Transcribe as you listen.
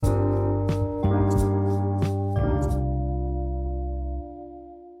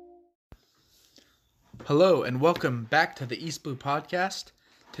Hello and welcome back to the East Blue Podcast.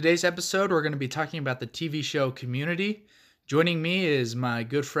 Today's episode, we're going to be talking about the TV show Community. Joining me is my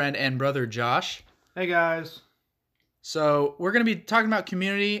good friend and brother Josh. Hey guys. So we're going to be talking about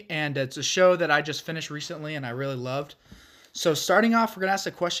Community, and it's a show that I just finished recently and I really loved. So starting off, we're going to ask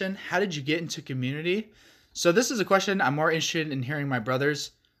the question, how did you get into Community? So this is a question I'm more interested in hearing my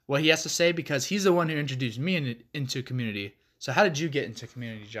brother's, what he has to say, because he's the one who introduced me into Community. So how did you get into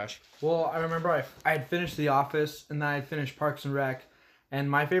Community, Josh? Well, I remember I had finished The Office, and then I had finished Parks and Rec, and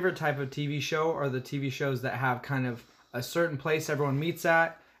my favorite type of TV show are the TV shows that have kind of a certain place everyone meets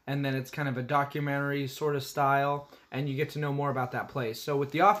at, and then it's kind of a documentary sort of style, and you get to know more about that place. So with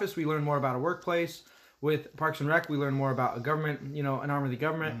The Office, we learn more about a workplace. With Parks and Rec, we learn more about a government, an arm of the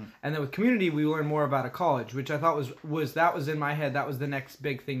government. Mm-hmm. And then with Community, we learn more about a college, which I thought was in my head, that was the next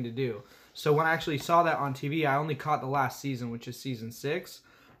big thing to do. So when I actually saw that on TV, I only caught the last season, which is season 6.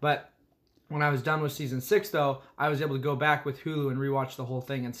 But when I was done with season 6, though, I was able to go back with Hulu and rewatch the whole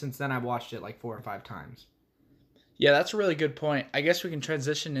thing. And since then, I've watched it like 4 or 5 times. Yeah, that's a really good point. I guess we can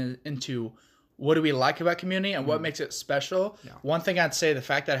transition into what do we like about Community and what makes it special. Yeah. One thing I'd say, the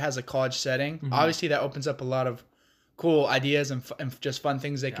fact that it has a college setting, obviously that opens up a lot of cool ideas and just fun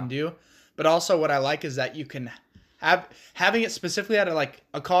things they can do. But also what I like is that you can having it specifically at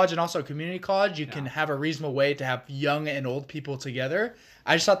a college and also a community college, you can have a reasonable way to have young and old people together.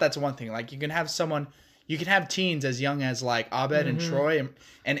 I just thought that's one thing. Like you can have teens as young as like Abed and Troy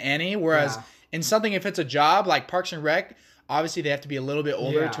and Annie, whereas in something, if it's a job like Parks and Rec, obviously they have to be a little bit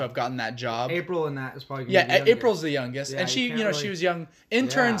older to have gotten that job. April in that is probably gonna be April's the youngest, and she was young.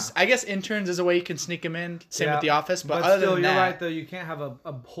 Interns, I guess interns is a way you can sneak them in. Same with The Office, but other still, than you're that, right though. You can't have a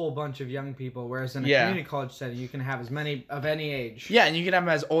whole bunch of young people, whereas in a community college setting, you can have as many of any age. Yeah, and you can have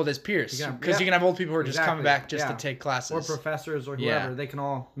them as old as Pierce, because you can have old people who are just coming back just to take classes, or professors or whoever. They can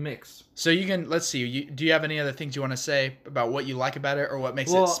all mix. So you can, let's see, do you have any other things you want to say about what you like about it or what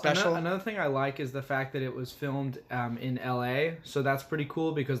makes it special? Another thing I like is the fact that it was filmed in LA, so that's pretty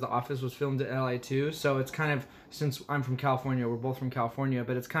cool because The Office was filmed in LA too. So it's kind of, since I'm from California, we're both from California,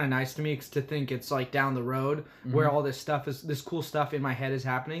 but it's kind of nice to me to think it's like down the road where all this cool stuff in my head is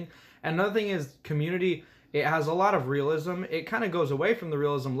happening. And another thing is Community, it has a lot of realism. It kind of goes away from the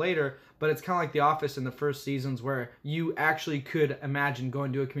realism later, but it's kind of like The Office in the first seasons where you actually could imagine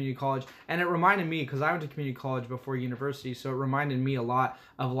going to a community college. And it reminded me, because I went to community college before university, so it reminded me a lot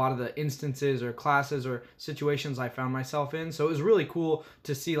of the instances or classes or situations I found myself in. So it was really cool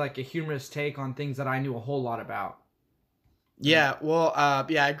to see like a humorous take on things that I knew a whole lot about. Yeah, well, I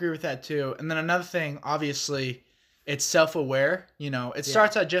agree with that too. And then another thing, obviously, it's self-aware. It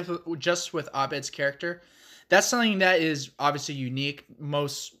starts out just with Abed's character. That's something that is obviously unique.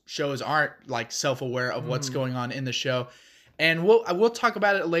 Most shows aren't like self-aware of what's going on in the show. And we'll talk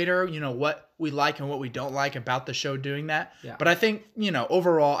about it later, what we like and what we don't like about the show doing that. Yeah. But I think,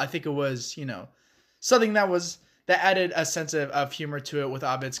 overall, I think it was, something that added a sense of humor to it with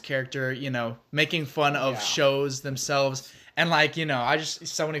Abed's character, making fun of shows themselves. And I just,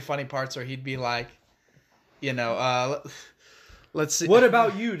 so many funny parts where he'd be like, let's see. What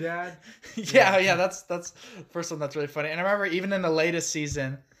about you, Dad? yeah, that's the first one that's really funny. And I remember even in the latest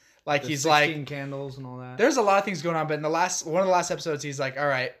season, like he's 16 like candles and all that. There's a lot of things going on, but in one of the last episodes, he's like, all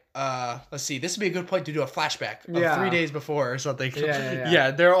right, let's see, this would be a good point to do a flashback of 3 days before or something.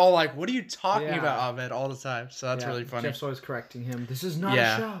 Yeah, they're all like, what are you talking about, Abed, all the time? So that's really funny. Jeff's always correcting him. This is not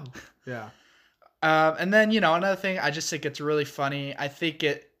a show. Yeah. And then, another thing, I just think it's really funny. I think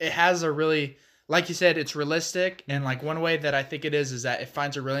it has a really, like you said, it's realistic. And like one way that I think it is that it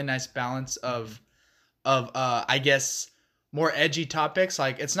finds a really nice balance of I guess, more edgy topics.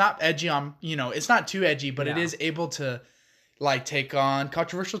 Like it's not edgy on, it's not too edgy, but it is able to like take on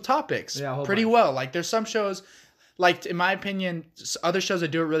controversial topics pretty well. Like there's some shows, like in my opinion, other shows that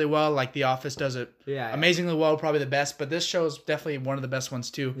do it really well, like The Office does it amazingly well, probably the best, but this show is definitely one of the best ones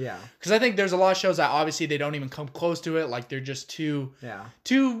too. Yeah. Because I think there's a lot of shows that obviously they don't even come close to it, like they're just too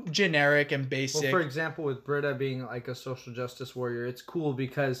generic and basic. Well, for example, with Britta being like a social justice warrior, it's cool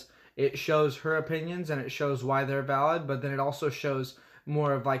because it shows her opinions and it shows why they're valid, but then it also shows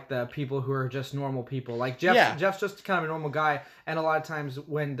more of like the people who are just normal people. Like Jeff's just kind of a normal guy, and a lot of times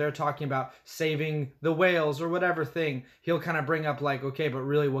when they're talking about saving the whales or whatever thing, he'll kind of bring up like, okay, but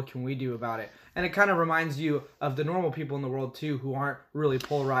really what can we do about it? And it kind of reminds you of the normal people in the world too, who aren't really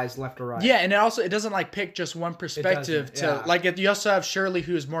polarized left or right. Yeah, and it doesn't like pick just one perspective you also have Shirley,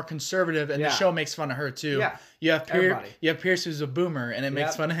 who's more conservative, and the show makes fun of her too. Yeah. You have Pierce, who's a boomer, and it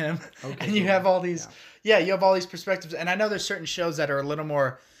makes fun of him. Okay, and you have all these you have all these perspectives. And I know there's certain shows that are a little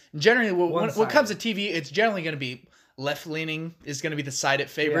more generally when it comes to TV, it's generally going to be left leaning is going to be the side it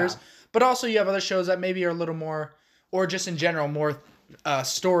favors. Yeah. But also you have other shows that maybe are a little more, or just in general more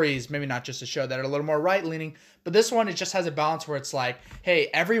stories, maybe not just a show, that are a little more right leaning. But this one, it just has a balance where it's like, hey,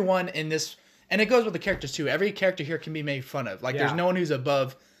 everyone in this, and it goes with the characters too. Every character here can be made fun of. Like there's no one who's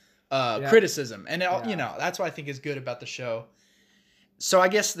above criticism, and you know, that's what I think is good about the show. So I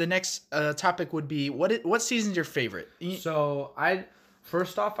guess the next topic would be what season's your favorite? So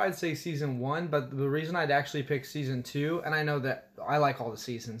first off, I'd say season 1, but the reason I'd actually pick season 2, and I know that I like all the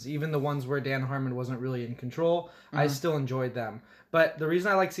seasons, even the ones where Dan Harmon wasn't really in control, I still enjoyed them. But the reason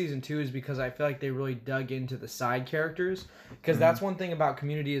I like season 2 is because I feel like they really dug into the side characters. Because that's one thing about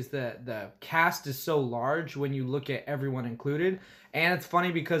Community is that the cast is so large when you look at everyone included. And it's funny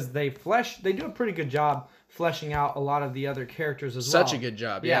because they do a pretty good job fleshing out a lot of the other characters as well. Such a good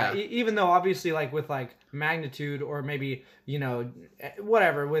job, yeah. Even though obviously like with like Magnitude or maybe, you know,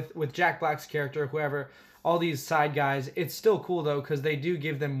 whatever, with Jack Black's character, whoever, all these side guys, it's still cool though because they do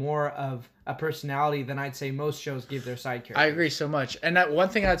give them more of a personality than I'd say most shows give their side characters. I agree so much. And that one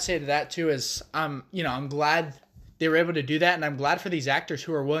thing I'd say to that too is I'm glad they were able to do that, and I'm glad for these actors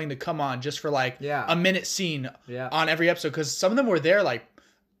who are willing to come on just for like a minute scene on every episode, because some of them were there like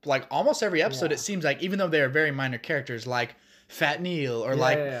almost every episode. It seems like, even though they are very minor characters, like Fat Neil or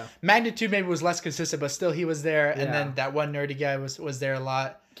Magnitude maybe was less consistent, but still he was there. And then that one nerdy guy was there a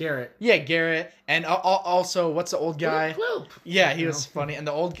lot. Garrett. Yeah, Garrett. And also, what's the old guy? Yeah, he was funny. And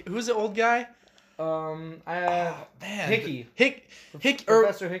who's the old guy? Hickey.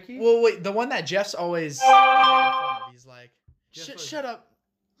 Professor Hickey? Well, wait, the one that Jeff's always he's like, shut up.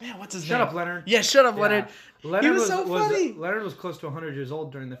 Man, what's his name? Shut up, Leonard. Yeah, shut up, Leonard. Leonard he was so funny. Leonard was close to 100 years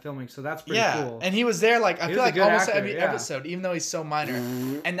old during the filming, so that's pretty cool. And he was there like I feel like almost every actor, episode, even though he's so minor.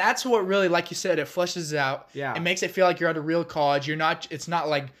 And that's what really, like you said, it fleshes it out. Yeah. It makes it feel like you're at a real college. It's not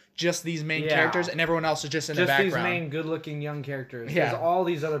like just these main characters and everyone else is just in the background. Just these main good-looking young characters. There's all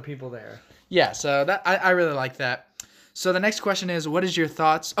these other people there. Yeah, so that I really like that. So the next question is, what is your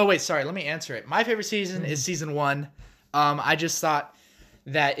thoughts? Oh wait, sorry, let me answer it. My favorite season is season 1. I just thought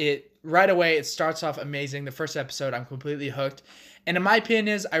that right away it starts off amazing. The first episode, I'm completely hooked. And in my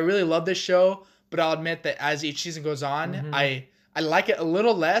opinion I really love this show, but I'll admit that as each season goes on, I like it a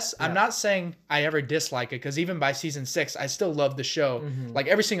little less. I'm not saying I ever dislike it, because even by season 6, I still love the show. Like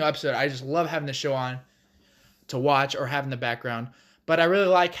every single episode, I just love having the show on to watch or have in the background. But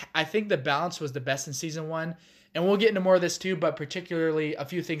I think the balance was the best in season 1. And we'll get into more of this too, but particularly a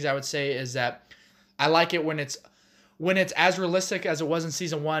few things I would say is that I like it when it's as realistic as it was in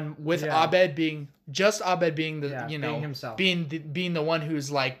season 1, with Abed being the being himself, being the one who's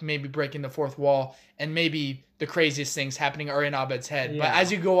like maybe breaking the fourth wall, and maybe the craziest things happening are in Abed's head. But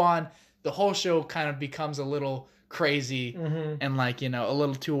as you go on, the whole show kind of becomes a little crazy and like, a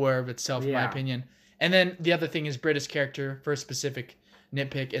little too aware of itself, in my opinion. And then the other thing is Britta's character. For a specific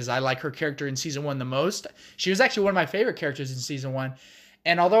nitpick, is I like her character in season 1 the most. She was actually one of my favorite characters in season 1.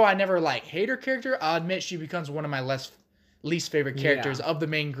 And although I never hate her character, I'll admit she becomes one of my least favorite characters of the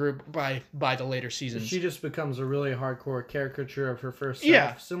main group by the later seasons. She just becomes a really hardcore caricature of her first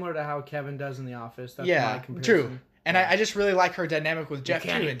self, similar to how Kevin does in The Office. That's my comparison. True. And I just really like her dynamic with Jeff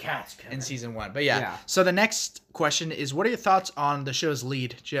too in season 1. But so the next question is, what are your thoughts on the show's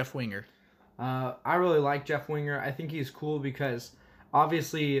lead, Jeff Winger? I really like Jeff Winger. I think he's cool because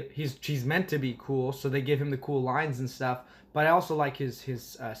obviously he's meant to be cool, so they give him the cool lines and stuff. But I also like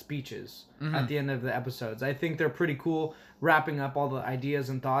his speeches at the end of the episodes. I think they're pretty cool, wrapping up all the ideas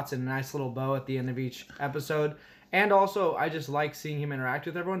and thoughts in a nice little bow at the end of each episode. And also, I just like seeing him interact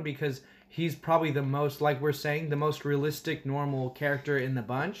with everyone because he's probably the most, like we're saying, the most realistic, normal character in the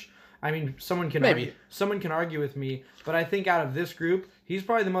bunch. I mean, someone can argue with me, but I think out of this group, he's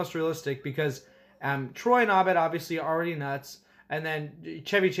probably the most realistic because Troy and Abed obviously are already nuts, and then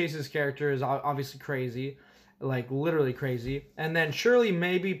Chevy Chase's character is obviously crazy, like literally crazy, and then Shirley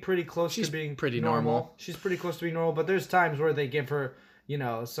may be pretty close to being pretty normal. She's pretty close to being normal, but there's times where they give her,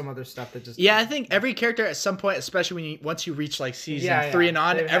 some other stuff that just... Yeah, I think every character at some point, especially once you reach like season 3 and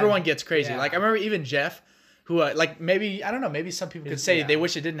on, everyone gets crazy. Like I remember even Jeff, who maybe, I don't know, maybe some people could say they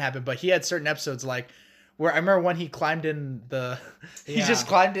wish it didn't happen, but he had certain episodes like where I remember when he climbed in he just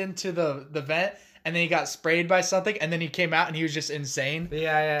climbed into the vent, and then he got sprayed by something, and then he came out and he was just insane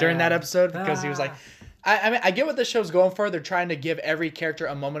during that episode because he was like, I mean, I get what the show's going for. They're trying to give every character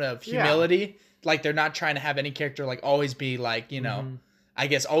a moment of humility. Like they're not trying to have any character like always be like, I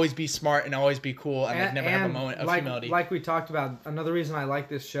guess always be smart and always be cool and like never have a moment of humility. Like we talked about, another reason I like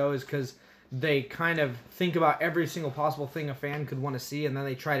this show is because they kind of think about every single possible thing a fan could want to see, and then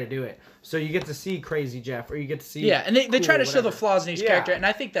they try to do it. So you get to see crazy Jeff, or you get to see and they try to show the flaws in each character, and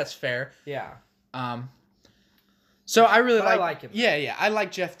I think that's fair. Yeah. So I really But I like, like him. yeah, I like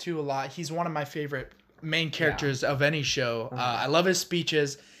Jeff too a lot. He's one of my favorite main characters of any show. I love his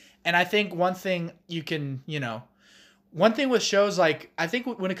speeches, and I think one thing you can, one thing with shows like I think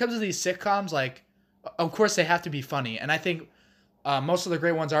when it comes to these sitcoms, like of course they have to be funny, and I think most of the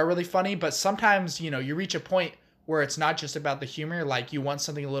great ones are really funny, but sometimes you reach a point where it's not just about the humor, like you want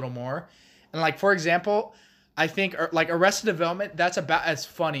something a little more, and like for example. I think like Arrested Development, that's about as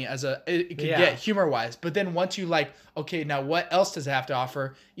funny as it could get humor wise. But then once you like, okay, now what else does it have to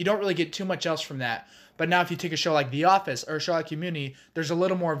offer? You don't really get too much else from that. But now if you take a show like The Office or a show like Community, there's a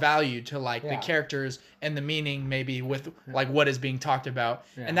little more value to like the characters and the meaning maybe with like what is being talked about.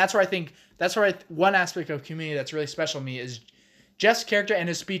 Yeah. And that's where I think one aspect of Community that's really special to me is Jeff's character and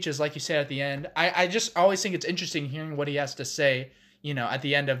his speeches, like you said at the end. I just always think it's interesting hearing what he has to say. At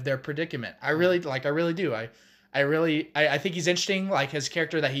the end of their predicament. I really do. I think he's interesting. Like his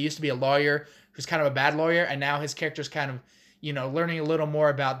character that he used to be a lawyer who's kind of a bad lawyer. And now his character's kind of, learning a little more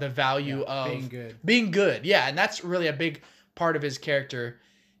about the value of being good. Yeah. And that's really a big part of his character.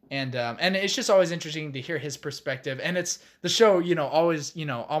 And it's just always interesting to hear his perspective. And it's the show, always,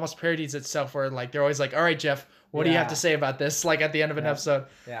 almost parodies itself where like, they're always like, all right, Jeff, what do you have to say about this? Like at the end of an episode.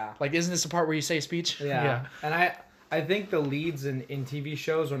 Yeah. Like, isn't this the part where you say a speech? Yeah. And I think the leads in TV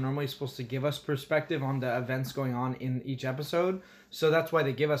shows are normally supposed to give us perspective on the events going on in each episode. So that's why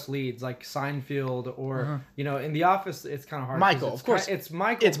they give us leads like Seinfeld or, in The Office, it's kind of hard. Michael, of course. It's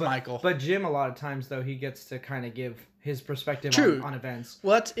Michael. It's Michael. But Jim, a lot of times, though, he gets to kind of give his perspective on events.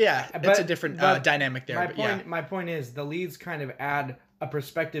 Well, it's a different dynamic there. My point is the leads kind of add a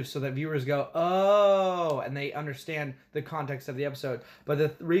perspective so that viewers go, oh, and they understand the context of the episode. But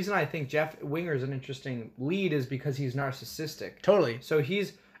the reason I think Jeff Winger is an interesting lead is because he's narcissistic. Totally. So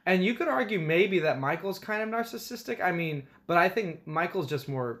and you could argue maybe that Michael's kind of narcissistic. I mean, but I think Michael's just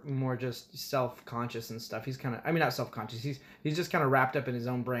more just self-conscious and stuff. He's kind of, not self-conscious. He's just kind of wrapped up in his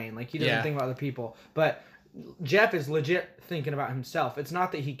own brain. Like he doesn't think about other people. But Jeff is legit thinking about himself. It's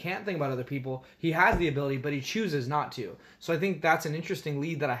not that he can't think about other people. He has the ability, but he chooses not to. So I think that's an interesting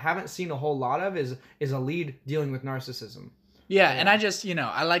lead that I haven't seen a whole lot of is a lead dealing with narcissism. Yeah, and I just,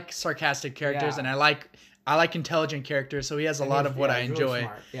 I like sarcastic characters and I like intelligent characters, so he has a lot of what I enjoy. Really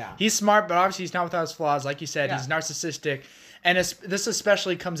smart. Yeah. He's smart, but obviously he's not without his flaws. Like you said, he's narcissistic. And this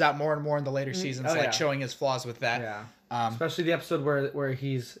especially comes out more and more in the later seasons, showing his flaws with that. Yeah. Especially the episode where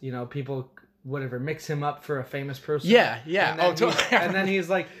he's, people mix him up for a famous person. Yeah. And then he's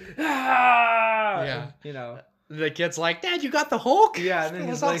like, ah! Yeah. The kid's like, Dad, you got the Hulk? Yeah, and then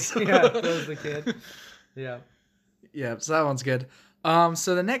he's like, throws the kid. Yeah. Yeah, so that one's good.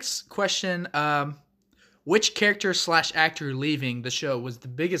 So the next question, which character / actor leaving the show was the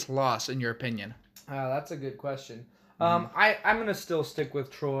biggest loss in your opinion? That's a good question. I'm gonna still stick with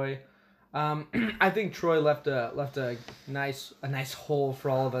Troy. I think Troy left a nice hole for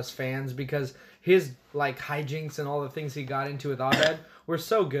all of us fans because his like hijinks and all the things he got into with Abed were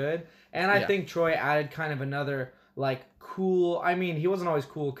so good, and I think Troy added kind of another like cool. I mean, he wasn't always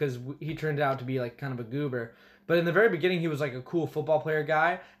cool because he turned out to be like kind of a goober. But in the very beginning, he was like a cool football player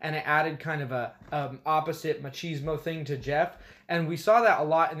guy, and it added kind of a opposite machismo thing to Jeff. And we saw that a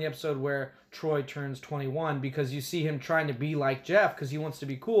lot in the episode where Troy turns 21 because you see him trying to be like Jeff because he wants to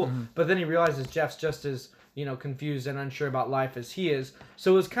be cool, but then he realizes Jeff's just as confused and unsure about life as he is.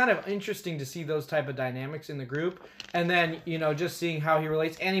 So it was kind of interesting to see those type of dynamics in the group, and then just seeing how he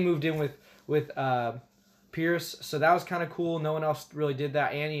relates. And he moved in with Pierce, so that was kind of cool. No one else really did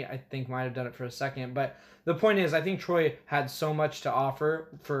that. Annie, I think, might have done it for a second, but the point is, I think Troy had so much to offer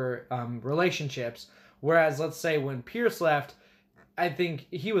for relationships. Whereas, let's say when Pierce left, I think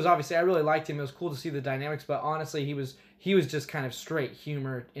he was obviously, I really liked him. It was cool to see the dynamics, but honestly, he was just kind of straight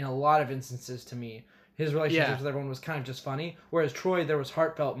humor in a lot of instances to me. His relationships with everyone was kind of just funny. Whereas Troy, there was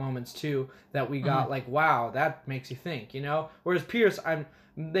heartfelt moments too that we got like, wow, that makes you think, Whereas Pierce,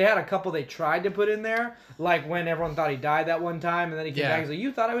 they had a couple they tried to put in there, like when everyone thought he died that one time, and then he came back and was like,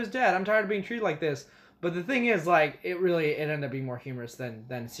 you thought I was dead. I'm tired of being treated like this. But the thing is, like, it ended up being more humorous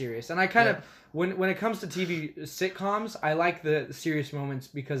than serious. And I kind of, when it comes to TV sitcoms, I like the serious moments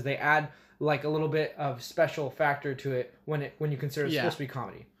because they add, like, a little bit of special factor to it when you consider it's supposed to be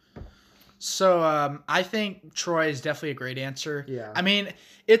comedy. So, I think Troy is definitely a great answer. Yeah. I mean,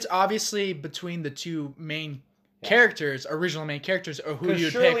 it's obviously between the two main characters, original main characters, or who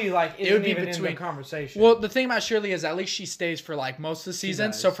you'd Shirley, pick. Like, it would be between in the conversation. Well, the thing about Shirley is at least she stays for like most of the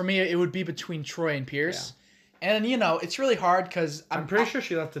season. So for me, it would be between Troy and Pierce. Yeah. And it's really hard because I'm pretty sure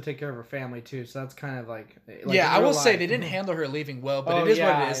she left to take care of her family too. So that's kind of like I will say they didn't handle her leaving well, but it is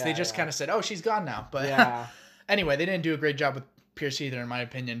what it is. They just kind of said, "Oh, she's gone now." But anyway, they didn't do a great job with Pierce either, in my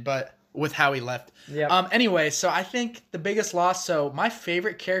opinion. But with how he left. Yep. Anyway, so I think the biggest loss. So my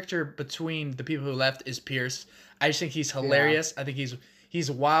favorite character between the people who left is Pierce. I just think he's hilarious. I think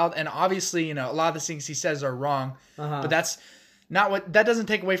he's wild, and obviously, you know, a lot of the things he says are wrong, but that's not what. That doesn't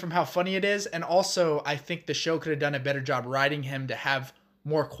take away from how funny it is. And also, I think the show could have done a better job writing him to have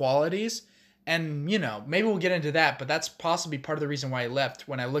more qualities. And you know, maybe we'll get into that, but that's possibly part of the reason why he left.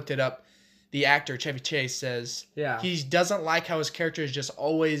 When I looked it up, the actor Chevy Chase says he doesn't like how his character is just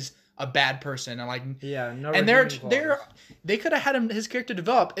always a bad person, and like no, and they could have had his character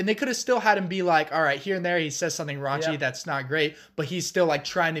develop, and they could have still had him be like, all right, here and there he says something raunchy that's not great, but he's still like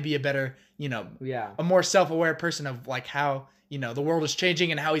trying to be a better, you know, a more self-aware person of like how, you know, the world is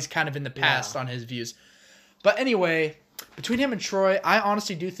changing and how he's kind of in the past on his views. But anyway, between him and Troy, I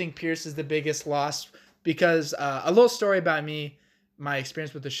honestly do think Pierce is the biggest loss, because a little story about me, my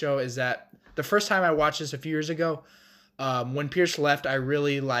experience with the show is that the first time I watched this a few years ago, when Pierce left,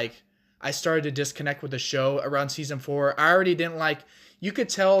 I started to disconnect with the show around season 4. I already didn't like, you could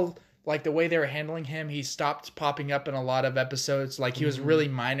tell like the way they were handling him. He stopped popping up in a lot of episodes. Like he was really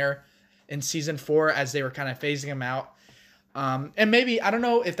minor in season 4 as they were kind of phasing him out. And maybe, I don't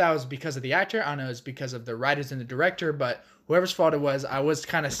know if that was because of the actor. I don't know, it's because of the writers and the director, but whoever's fault it was, I was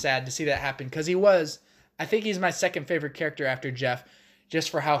kind of sad to see that happen, because I think he's my second favorite character after Jeff, just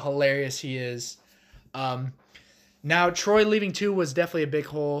for how hilarious he is. Now Troy leaving too was definitely a big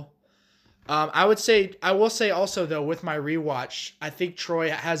hole. I will say also though, with my rewatch, I think Troy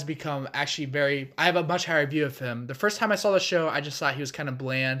has become actually I have a much higher view of him. The first time I saw the show, I just thought he was kind of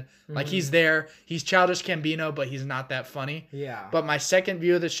bland. Like he's there, he's childish Gambino, but he's not that funny. Yeah. But my second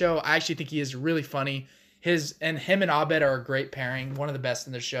view of the show, I actually think he is really funny. Him and Abed are a great pairing, one of the best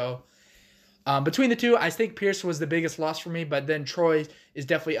in the show. Between the two, I think Pierce was the biggest loss for me, but then Troy is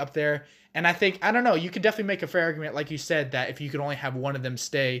definitely up there. And I think, I don't know, you could definitely make a fair argument, like you said, that if you could only have one of them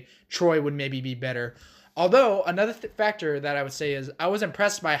stay, Troy would maybe be better. Although, another factor that I would say is I was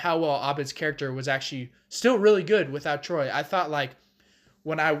impressed by how well Abed's character was actually still really good without Troy. I thought, like,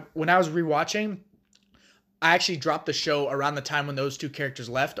 when I was rewatching, I actually dropped the show around the time when those two characters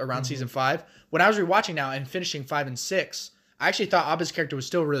left, around season 5. When I was rewatching now and finishing 5 and 6, I actually thought Abed's character was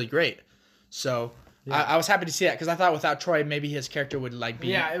still really great. So I was happy to see that, because I thought without Troy, maybe his character would like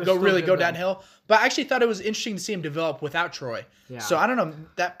go downhill. But I actually thought it was interesting to see him develop without Troy. Yeah. So I don't know,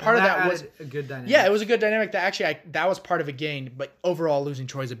 that part of that was a good dynamic. Yeah, it was a good dynamic. That actually that was part of a gain, but overall losing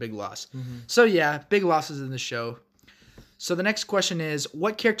Troy is a big loss. So yeah, big losses in the show. So the next question is,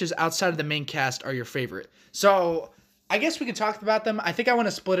 what characters outside of the main cast are your favorite? So I guess we can talk about them. I think I want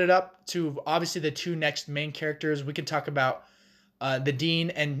to split it up to obviously the two next main characters. We can talk about the Dean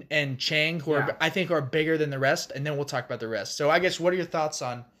and Chang, who I think are bigger than the rest, and then we'll talk about the rest. So I guess, what are your thoughts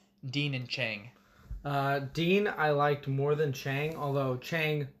on Dean and Chang? Dean I liked more than Chang, although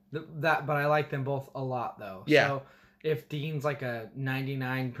Chang but I like them both a lot though. Yeah. So if Dean's like a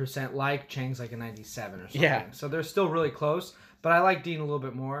 99% like, Chang's like a 97 or something. Yeah. So they're still really close, but I like Dean a little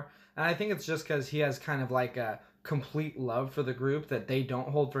bit more, and I think it's just because he has kind of like a complete love for the group that they don't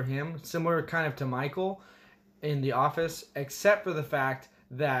hold for him, similar kind of to Michael in The Office, except for the fact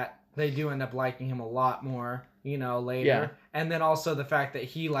that they do end up liking him a lot more, you know, later. Yeah. And then also the fact that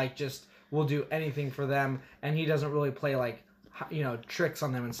he like just will do anything for them, and he doesn't really play like, you know, tricks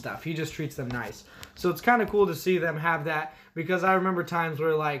on them and stuff. He just treats them nice. So it's kind of cool to see them have that, because I remember times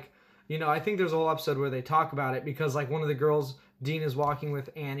where like, you know, I think there's a whole episode where they talk about it, because like one of the girls, Dean is walking with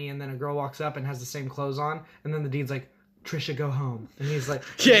Annie, and then a girl walks up and has the same clothes on, and then the Dean's like, Trisha, go home. And he's like,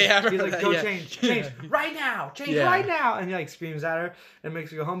 he's like, go change right now, right now. And he like screams at her and makes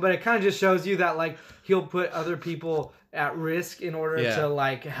her go home. But it kind of just shows you that like he'll put other people at risk in order to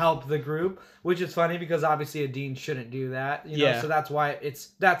like help the group, which is funny because obviously a Dean shouldn't do that, you know. So that's why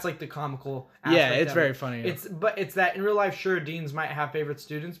that's like the comical aspect. It's very funny. It's that in real life, sure, Deans might have favorite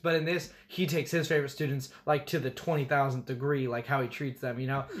students, but in this, he takes his favorite students like to the 20,000th degree, like how he treats them, you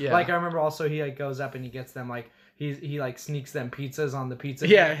know. Like I remember also he like goes up and he gets them like. He like sneaks them pizzas on the pizza.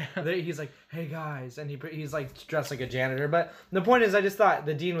 He's like, hey guys, and he's like dressed like a janitor. But the point is, I just thought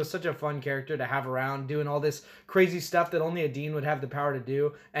the Dean was such a fun character to have around, doing all this crazy stuff that only a Dean would have the power to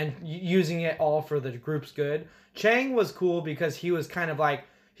do, and using it all for the group's good. Chang was cool because he was kind of like,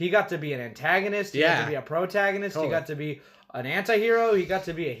 he got to be an antagonist, he got to be a protagonist, he got to be an anti-hero, he got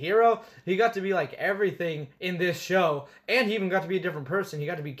to be a hero, he got to be like everything in this show, and he even got to be a different person. He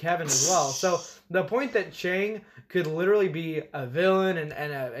got to be Kevin as well. So the point that Chang could literally be a villain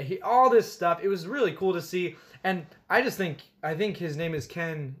and all this stuff, it was really cool to see. And I think his name is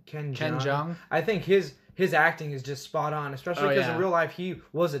Ken Jeong. I think his acting is just spot on, especially because in real life he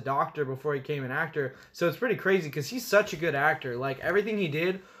was a doctor before he became an actor. So it's pretty crazy because he's such a good actor. Like everything he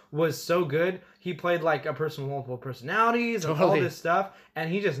did was so good. He played like a person with multiple personalities and all Totally. this stuff, and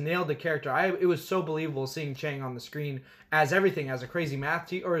he just nailed the character. It was so believable seeing Chang on the screen as everything, as a crazy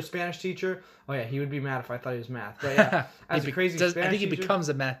math or a Spanish teacher. Oh yeah, he would be mad if I thought he was math. But yeah, as a crazy Spanish I think he teacher, becomes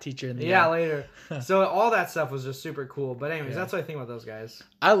a math teacher in the yeah, end. later. So all that stuff was just super cool. But anyways, Yeah. that's what I think about those guys.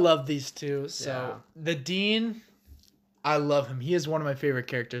 I love these two. So Yeah. the Dean, I love him. He is one of my favorite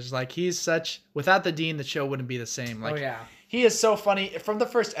characters. Like he's such. Without the Dean, the show wouldn't be the same. Like Oh yeah, he is so funny. From the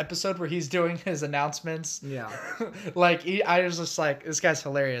first episode where he's doing his announcements, yeah, like I was just like, this guy's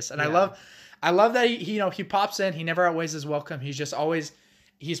hilarious, and Yeah. I love that he pops in. He never outweighs his welcome. He's just always,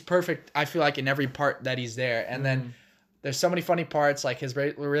 he's perfect. I feel like in every part that he's there, and then there's so many funny parts, like his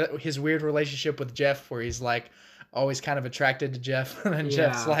weird relationship with Jeff, where he's like always kind of attracted to Jeff, and then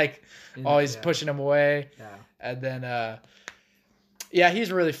Jeff's Yeah. like always Yeah. pushing him away, yeah. and then yeah,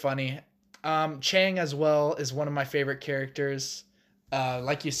 he's really funny. Chang as well is one of my favorite characters.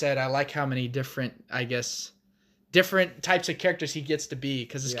 Like you said, I like how many different, I guess, different types of characters he gets to be.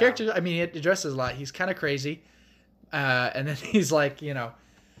 Because his Yeah. character, I mean, he addresses a lot. He's kind of crazy. And then he's like, you know,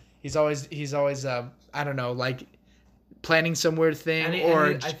 he's always, I don't know, like planning some weird thing.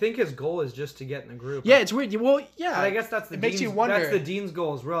 And I think his goal is just to get in the group. yeah, it's weird. Well, yeah. But I guess that's the it makes Dean's, you wonder. That's the Dean's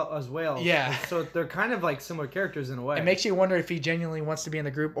goal as well. Yeah. So they're kind of like similar characters in a way. It makes you wonder if he genuinely wants to be in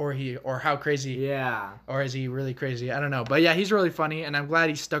the group or how crazy. Yeah. Or is he really crazy? I don't know. But yeah, he's really funny, and I'm glad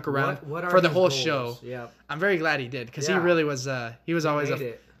he stuck around What are for the his whole goals? show. Yeah. I'm very glad he did because he Yeah. really was. He was always made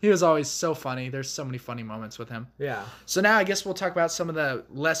it. he was always so funny. There's so many funny moments with him. Yeah. So now I guess we'll talk about some of the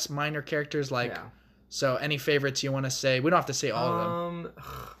less minor characters. Like, Yeah. so any favorites you want to say? We don't have to say all of them.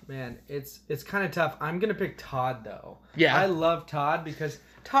 Man, it's kind of tough. I'm gonna pick Todd though. Yeah. I love Todd because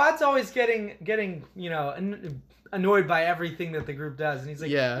Todd's always getting annoyed by everything that the group does, and he's like,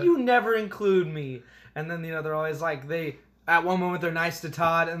 Yeah. "You never include me." And then they're always like At one moment they're nice to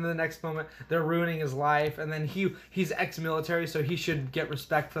Todd, and the next moment they're ruining his life. And then he's ex-military, so he should get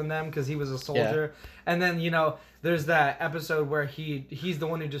respect from them because he was a soldier. And then there's that episode where he's the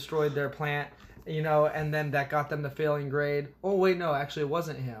one who destroyed their plant. And then that got them the failing grade. Oh wait, no, actually it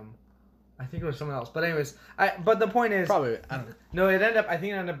wasn't him. I think it was someone else. But anyways, but the point is, Probably. I don't know. no, I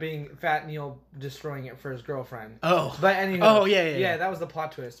think it ended up being Fat Neil destroying it for his girlfriend. Oh. But anyway, Oh, yeah. that was the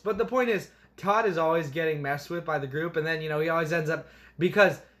plot twist. But the point is, Todd is always getting messed with by the group, and then he always ends up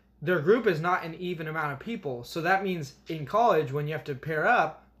because their group is not an even amount of people. So that means in college when you have to pair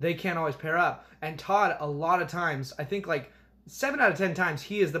up, they can't always pair up. And Todd, a lot of times, I think like 7 out of 10 times,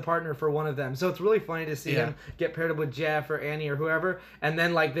 he is the partner for one of them. So it's really funny to see him get paired up with Jeff or Annie or whoever, and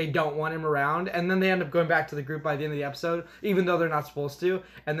then like they don't want him around, and then they end up going back to the group by the end of the episode, even though they're not supposed to,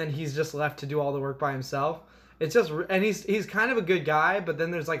 and then he's just left to do all the work by himself. It's just, and he's kind of a good guy, but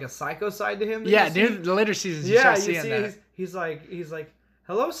then there's like a psycho side to him. Yeah, dude. The later seasons, you Yeah, start you seeing see, that. he's like,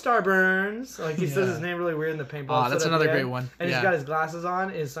 "Hello, Starburns." Like he says his name really weird in the paintball. Oh, episode that's at the another end. great one. And Yeah. he's got his glasses on,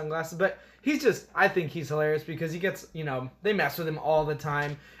 his sunglasses, but I think he's hilarious because he gets, they mess with him all the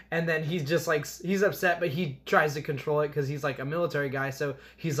time, and then he's just like, he's upset, but he tries to control it because he's like a military guy, so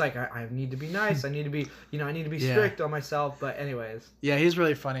he's like, I need to be nice, I need to be, I need to be strict on myself. But anyways, Yeah, he's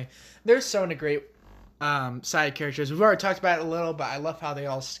really funny. There's so many great side characters. We've already talked about it a little, but I love how they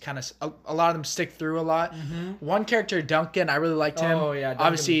all kind of, a lot of them stick through a lot. One character, Duncan, I really liked him. Oh, yeah, Duncan's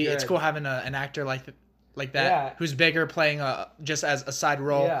obviously it's good. cool having an actor like that Yeah. who's bigger, playing just as a side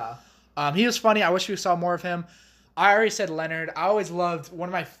role. yeah. He was funny. I wish we saw more of him. I already said Leonard. I always loved, one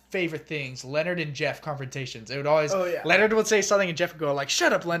of my favorite things, Leonard and Jeff confrontations. It would always, Oh, yeah. Leonard would say something and Jeff would go like,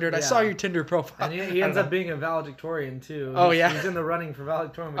 "Shut up, Leonard. I Yeah. saw your Tinder profile." And he I ends don't up know. being a valedictorian too. Oh, He's- yeah. he's in the running for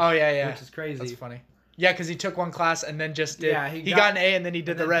valedictorian. Oh, yeah. Which is crazy. That's funny. Yeah, because he took one class and then just did. Yeah, he he got got- an A and then he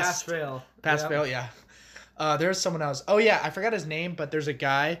did And the then rest. pass fail. Pass Yep. fail, yeah. There's someone else. Oh yeah, I forgot his name, but there's a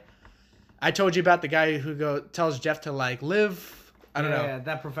guy. I told you about the guy who tells Jeff to like live. I don't know. Yeah,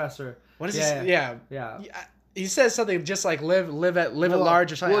 that professor. What is Yeah, this? Yeah. Yeah. He says something just like live at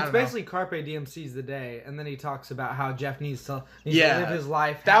large or something. Well, I it's don't know. basically Carpe Diem seize the day, and then he talks about how Jeff needs to Yeah. live his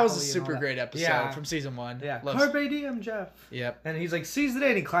life. That was a happily and all super that. great episode Yeah. from season 1. Yeah, Loves- Carpe Diem, Jeff. Yep. And he's like seize the day,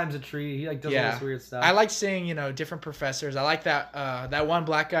 and he climbs a tree. He like does all this weird stuff. I like seeing different professors. I like that one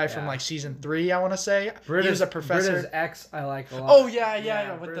black guy from Yeah. like season 3. I want to say he was a professor. Britta's ex, I like a lot. Oh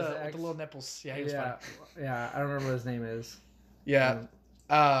yeah, with Britta's the ex. little nipples. Yeah, he was Yeah, funny. yeah. I don't remember what his name is. Yeah.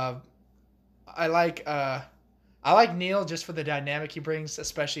 I like Neil just for the dynamic he brings,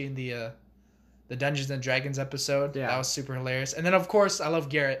 especially in the Dungeons and Dragons episode. Yeah. That was super hilarious. And then of course I love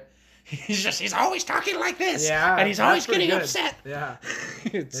Garrett. He's always talking like this. Yeah, And he's that's always pretty getting good. upset. Yeah.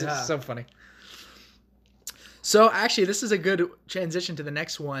 It's Yeah. just so funny. So actually this is a good transition to the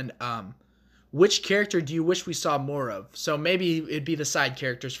next one. which character do you wish we saw more of? So maybe it'd be the side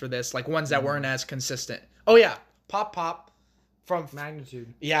characters for this, like ones that weren't as consistent. Oh yeah, Pop from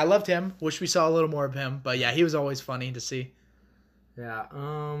Magnitude. Yeah, I loved him. Wish we saw a little more of him, but yeah, he was always funny to see.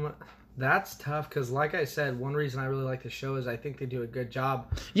 Yeah, that's tough because, like I said, one reason I really like the show is I think they do a good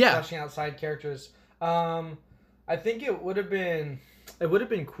job fleshing out side characters. I think it would have been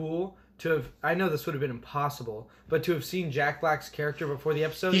cool to have. I know this would have been impossible, but to have seen Jack Black's character before the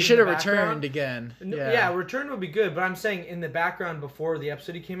episode. He should have returned again. Yeah, return would be good, but I'm saying in the background before the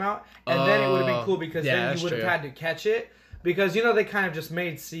episode he came out, and then it would have been cool because then you would have had to catch it. Because, they kind of just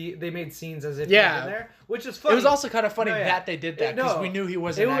made scenes as if he was in there, which is funny. It was also kind of funny that they did that because we knew he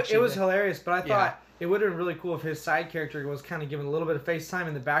wasn't actually. It was hilarious, but I thought it would have been really cool if his side character was kind of given a little bit of face time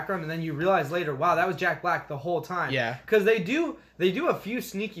in the background, and then you realize later, wow, that was Jack Black the whole time. Yeah. Because they do a few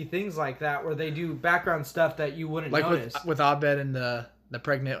sneaky things like that where they do background stuff that you wouldn't notice. Like with Abed and the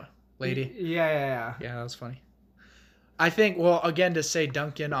pregnant lady. Yeah. Yeah, that was funny. I think, again, to say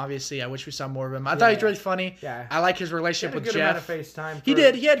Duncan, obviously, I wish we saw more of him. I thought he was really funny. Yeah. I like his relationship with Jeff. He had a good amount of face time. He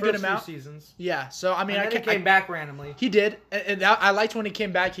did. He had a good few amount. Seasons. Yeah. So, I mean, he came back randomly. He did. And I liked when he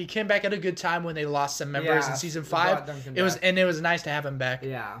came back. He came back at a good time when they lost some members in season 5. It was nice to have him back.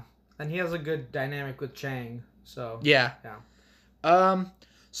 Yeah. And he has a good dynamic with Chang. So. Yeah.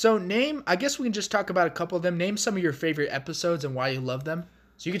 So I guess we can just talk about a couple of them. Name some of your favorite episodes and why you love them.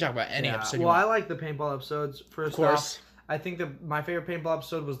 So you can talk about any episode you want. I like the paintball episodes. First off, I think my favorite paintball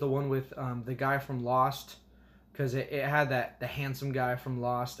episode was the one with the guy from Lost, because it had the handsome guy from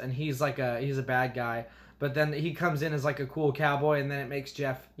Lost, and he's a bad guy, but then he comes in as like a cool cowboy, and then it makes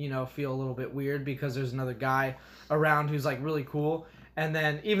Jeff feel a little bit weird because there's another guy around who's like really cool, and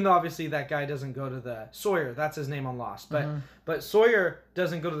then even though obviously that guy doesn't go to the Sawyer, that's his name on Lost, but Sawyer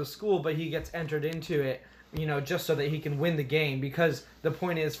doesn't go to the school, but he gets entered into it. Just so that he can win the game, because the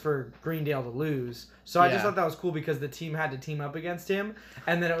point is for Greendale to lose. So I just thought that was cool because the team had to team up against him.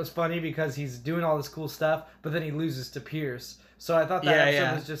 And then it was funny because he's doing all this cool stuff, but then he loses to Pierce. So I thought that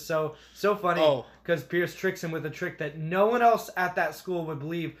episode was just so funny because Pierce tricks him with a trick that no one else at that school would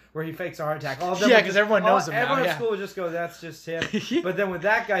believe, where he fakes a heart attack. Because everyone knows him now. Everyone at school would just go, that's just him. But then with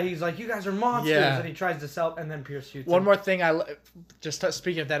that guy, he's like, you guys are monsters. Yeah. And he tries to sell, and then Pierce shoots him. One more thing,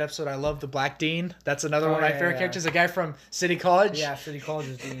 speaking of that episode, I love the Black Dean. That's another one of my favorite characters. A guy from City College. Yeah, City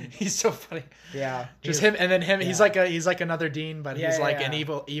College's Dean. He's so funny. Yeah. Just him, and then him. Yeah. He's like another Dean, but he's like an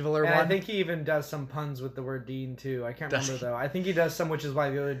eviler one. I think he even does some puns with the word Dean too. I can't remember though. I think he does some, which is why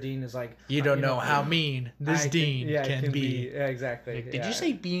the other Dean is like, you don't know how mean this Dean can be. Yeah, exactly. Like, did you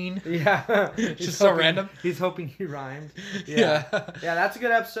say bean? Yeah. Just so random. He's hoping he rhymed. Yeah. Yeah, that's a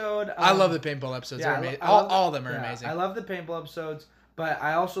good episode. I love the paintball episodes. They're amazing. All of them are amazing. I love the paintball episodes, but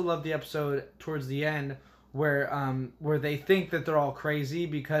I also love the episode towards the end where they think that they're all crazy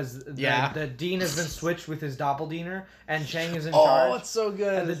because the Dean has been switched with his doppelganger and Chang is in charge. Oh, it's so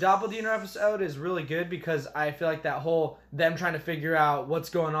good. And the doppelganger episode is really good because I feel like that whole them trying to figure out what's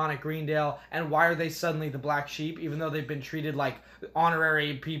going on at Greendale and why are they suddenly the black sheep, even though they've been treated like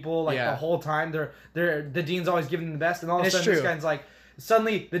honorary people the whole time. They're the Dean's always giving them the best, and all of a sudden this guy's like,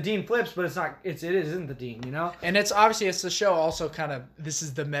 suddenly the Dean flips, but it isn't the Dean, And it's the show also kind of, this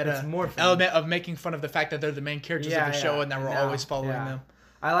is the meta element of making fun of the fact that they're the main characters of the show and that we're always following them.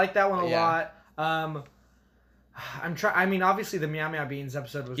 I like that one a lot. Obviously the Meow Meow Beans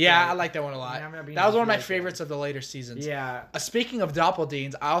episode was great. I like that one a lot. That was one of my favorites of the later seasons. Yeah. Speaking of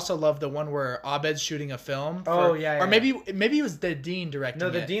Doppeldeans, I also love the one where Abed's shooting a film. Or maybe it was the Dean directing it. No,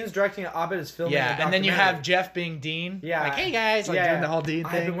 the Dean's directing it. Abed is filming and then you have Jeff being Dean. Yeah. Like, hey guys, doing the whole Dean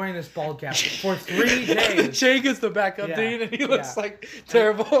thing. I've been wearing this bald cap for 3 days. Chang is the backup Dean, and he looks like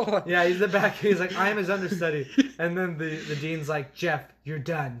terrible. Yeah, he's the back. He's like, I am his understudy. And then the Dean's like, Jeff, you're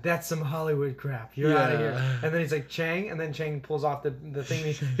done. That's some Hollywood crap. You're out of here. And then he's like, Chang, and then Chang pulls off the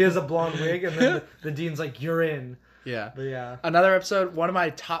thing. He has a blonde wig, and then the Dean's like, you're in. Yeah. But yeah. Another episode, one of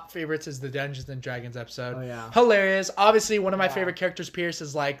my top favorites is the Dungeons and Dragons episode. Oh yeah. Hilarious. Obviously, one of my favorite characters, Pierce,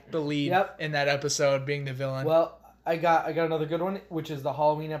 is like the lead in that episode, being the villain. Well, I got another good one, which is the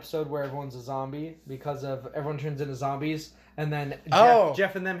Halloween episode where everyone's a zombie because of everyone turns into zombies, and then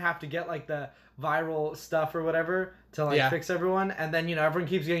Jeff and them have to get like the viral stuff or whatever to fix everyone, and then everyone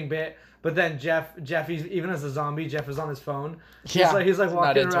keeps getting bit, but then Jeff he's, even as a zombie, Jeff is on his phone. He's like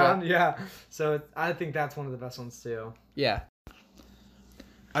walking around. Yeah, so I think that's one of the best ones too. Yeah.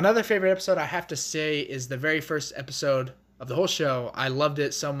 Another favorite episode I have to say is the very first episode of the whole show. I loved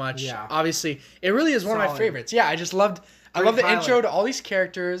it so much. Yeah. Obviously, it really is one of my favorites. Yeah, I love the intro to all these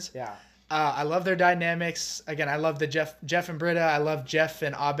characters. Yeah. I love their dynamics. Again, I love the Jeff and Britta. I love Jeff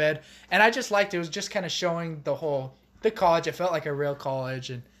and Abed. And I just liked it. It was just kind of showing the college. It felt like a real college.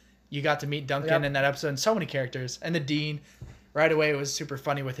 And you got to meet Duncan Yep. in that episode, and so many characters. And the Dean, right away, it was super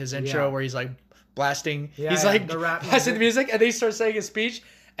funny with his intro where he's like blasting. Yeah, he's yeah, like the rap blasting the music, and then he starts saying his speech.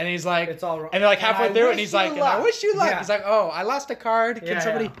 And he's like, It's all wrong. and they're like And halfway I through, and wish he's you like, and luck. I wish you luck. Yeah. He's like, oh, I lost a card. Can Yeah,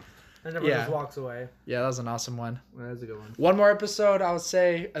 somebody? yeah. And everyone Yeah. just walks away. Yeah, that was an awesome one. That's a good one. One more episode, I would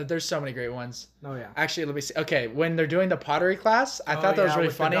say. There's so many great ones. Oh yeah. Actually, let me see. Okay, when they're doing the pottery class, I Oh, thought that was yeah, really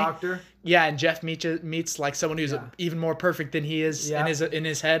with the funny. doctor. Yeah, and Jeff meets like someone who's Yeah. even more perfect than he is Yeah. in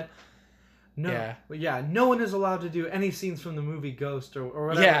his head. No, Yeah. yeah, no one is allowed to do any scenes from the movie Ghost or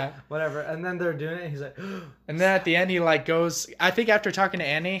whatever. Yeah. Whatever. And then they're doing it, and he's like, And then at the end, he like goes. I think after talking to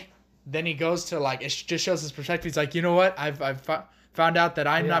Annie, then he goes to like it just shows his perspective. He's like, you know what? I've found out that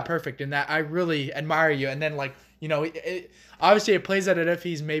I'm not Yeah. perfect and that I really admire you. And then like obviously it plays out as if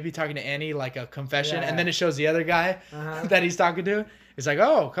he's maybe talking to Annie like a confession, Yeah. and then it shows the other guy Uh-huh. that he's talking to. He's like,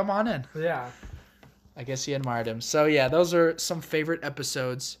 oh, come on in. yeah. I guess he admired him. So yeah, those are some favorite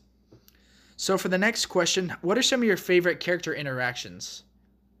episodes. So for the next question, what are some of your favorite character interactions?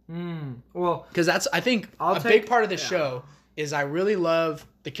 Well, Because that's, I think, I'll a take- big part of the yeah. show is I really love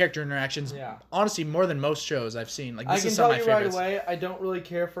the character interactions. Yeah. Honestly, more than most shows I've seen. Like I this can is some tell of my you right favorites. away, I don't really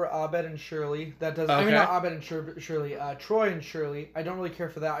care for Abed and Shirley. That doesn't. I mean, Okay. not Abed and Shirley. Troy and Shirley. I don't really care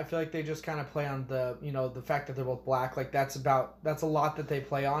for that. I feel like they just kind of play on the, the fact that they're both black. Like that's a lot that they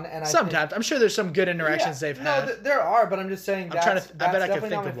play on. And Sometimes I'm sure there's some good interactions they've had. No, there are, but I'm just saying that's, trying to- I that's bet I could definitely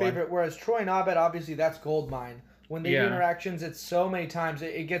think not my of one. favorite. Whereas Troy and Abed, obviously, that's gold mine. When they Yeah. do interactions, it's so many times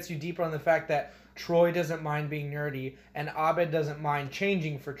it gets you deeper on the fact that Troy doesn't mind being nerdy, and Abed doesn't mind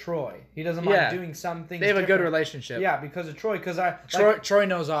changing for Troy. He doesn't mind Yeah. doing some things. They have a good different. relationship. Yeah, because of Troy. Because Troy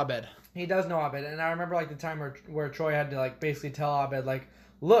knows Abed. he does know Abed, and I remember like the time where Troy had to like basically tell Abed like,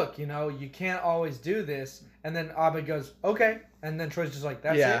 look, you can't always do this, and then Abed goes, okay, and then Troy's just like,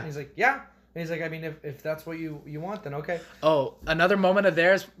 that's it, Yeah. and he's like, yeah, and he's like, I mean, if that's what you want, then okay. Oh, another moment of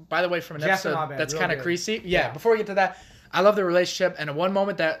theirs, by the way, from an Jeff and episode Abed, that's real kind of good. creepy. Yeah. Yeah, before we get to that, I love the relationship, and one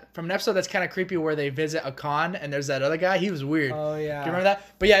moment that from an episode that's kind of creepy where they visit a con and there's that other guy. He was weird. Oh yeah. Do you remember that?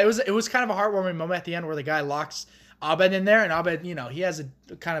 But yeah, it was kind of a heartwarming moment at the end where the guy locks Abed in there, and Abed, he has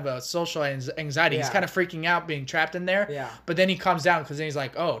a kind of a social anxiety. He's Yeah. kind of freaking out being trapped in there. Yeah. But then he calms down because then he's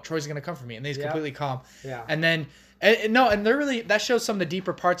like, oh, Troy's gonna come for me, and then he's Yeah. completely calm. Yeah. And then and they're really that shows some of the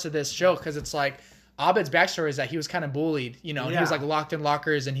deeper parts of this show because it's like. Abed's backstory is that he was kind of bullied, and he Yeah. was like locked in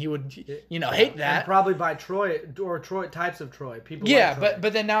lockers, and he would, hate that. And probably by Troy or types of Troy people. Yeah, like Troy.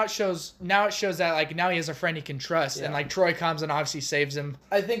 but then now it shows that like now he has a friend he can trust, and Yeah. like Troy comes and obviously saves him.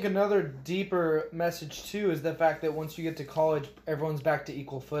 I think another deeper message too is the fact that once you get to college, everyone's back to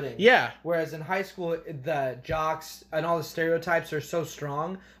equal footing. Yeah, Whereas in high school, the jocks and all the stereotypes are so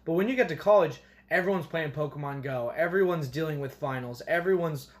strong. But when you get to college, everyone's playing Pokemon Go. Everyone's dealing with finals.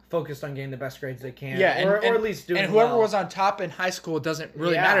 Everyone's focused on getting the best grades they can. yeah, or at least doing and whoever well. was on top in high school doesn't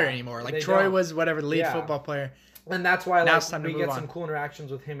really Yeah, matter anymore. Like they Troy don't. was whatever the lead Yeah. football player. And that's why Now like, it's time to we move get on. some cool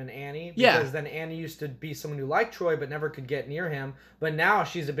interactions with him and Annie. Yeah. Because then Annie used to be someone who liked Troy but never could get near him. But now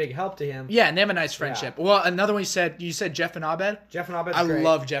she's a big help to him. Yeah, and they have a nice friendship. Well, another one you said Jeff and Abed. Jeff and Abed's I great.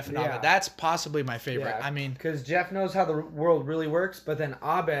 love Jeff and Yeah. Abed. That's possibly my favorite. Yeah, I mean, because Jeff knows how the world really works, but then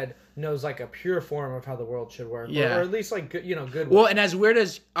Abed knows like a pure form of how the world should work. Yeah. Or at least like good. well, and as weird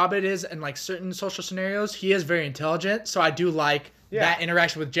as Abed is in like certain social scenarios, he is very intelligent. So I do like that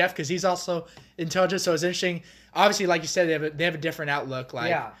interaction with Jeff because he's also intelligent. So it's interesting. Obviously, like you said, they have a different outlook.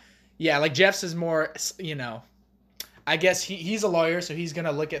 Like, yeah, like Jeff's is more, I guess he's a lawyer, so he's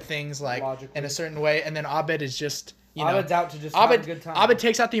gonna look at things like Logically. in a certain way, and then Abed is just Abed's out to just have a good time. Abed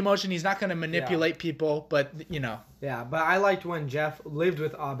takes out the emotion. He's not gonna manipulate people, but Yeah, but I liked when Jeff lived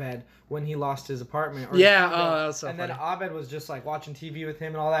with Abed when he lost his apartment. Or Yeah, his condo, that was so and funny. then Abed was just like watching TV with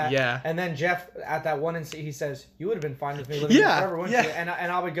him and all that. Yeah. And then Jeff at that one instance he says, "You would have been fine with me living here forever, wouldn't you?" And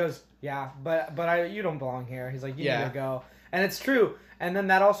Abed goes, "Yeah, but you don't belong here." He's like, "You need to go." And it's true. And then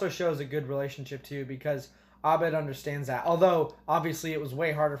that also shows a good relationship too because Abed understands that. Although obviously it was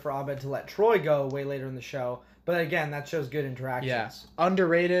way harder for Abed to let Troy go way later in the show. But again, that shows good interactions. yeah,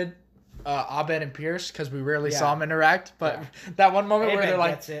 underrated. Abed and Pierce because we rarely Yeah. saw them interact, but that one moment where Abed they're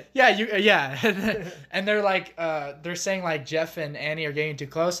like, gets it. and they're like, they're saying like Jeff and Annie are getting too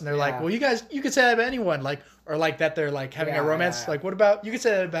close, and they're like, Yeah. well, you could say that about anyone, like, or like that they're like having a romance, like, what about you could say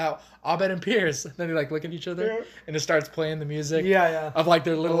that about Abed and Pierce, and then they like look at each other, and it starts playing the music, Yeah. of like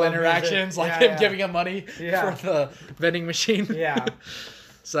their little love interactions, music. like Yeah, him yeah. giving him money Yeah. for the vending machine, Yeah.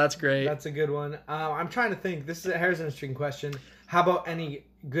 so that's great. That's a good one. I'm trying to think. Here's an interesting question. How about any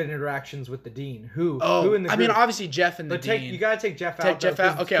good interactions with the dean? Who in the group? I mean, obviously Jeff and the But dean. you gotta take Jeff out. Take Jeff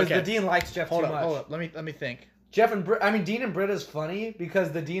out? Okay, Because okay. the dean likes Jeff hold too much. up. Let me think. Dean and Britta's funny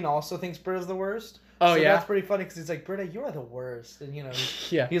because the dean also thinks Britta's the worst. Oh, so yeah? that's pretty funny because he's like, Britta, you are the worst. And,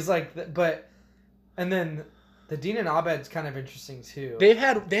 Yeah. he's like, but, and then the Dean and Abed's kind of interesting too. They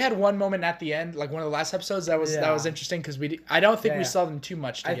had one moment at the end, like one of the last episodes that was interesting because I don't think we saw them too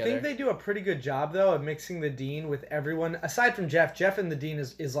much together. I think they do a pretty good job though of mixing the Dean with everyone aside from Jeff. Jeff and the Dean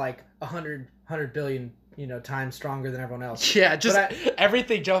is like 100 billion times stronger than everyone else. Yeah, just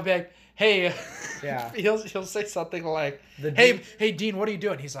everything. Jeff be like, hey, yeah, he'll say something like, hey Dean, what are you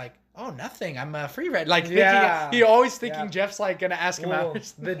doing? He's like, oh, nothing. I'm free read. Like, he always thinking Jeff's like gonna ask him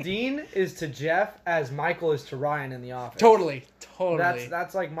out. The Dean is to Jeff as Michael is to Ryan in The Office. Totally.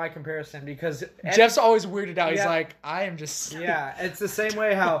 That's like my comparison because Jeff's always weirded out. He's like, I am just. Yeah, it's the same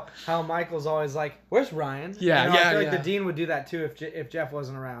way how Michael's always like, where's Ryan? Yeah, I feel like the Dean would do that too if Jeff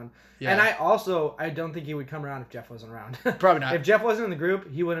wasn't around. Yeah. And I don't think he would come around if Jeff wasn't around. Probably not. If Jeff wasn't in the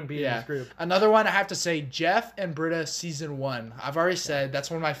group, he wouldn't be in this group. Another one I have to say, Jeff and Britta season 1. I've already said that's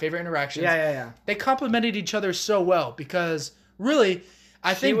one of my favorite interactions. Yeah. They complemented each other so well because really,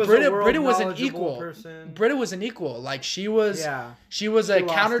 I think Britta was an equal. Britta was an equal. Like she was a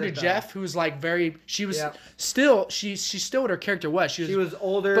counter to Jeff, who's like she still what her character was. She was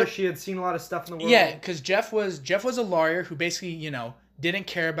older. But she had seen a lot of stuff in the world. Yeah, because Jeff was a lawyer who basically didn't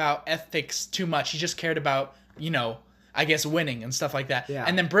care about ethics too much. He just cared about I guess winning and stuff like that. Yeah.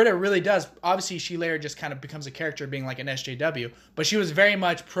 And then Britta really does. Obviously, she later just kind of becomes a character being like an SJW, but she was very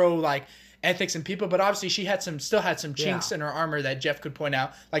much pro like ethics and people. But obviously, she still had some chinks in her armor that Jeff could point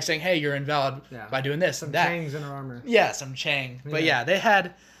out, like saying, "Hey, you're invalid by doing this and that." Some changs in her armor. Yeah, some chang. But they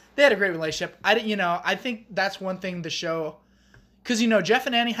had a great relationship. I think that's one thing the show. Because, Jeff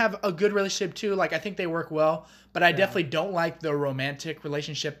and Annie have a good relationship, too. Like, I think they work well. But I definitely don't like the romantic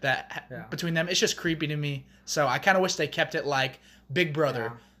relationship between them. It's just creepy to me. So I kind of wish they kept it like Big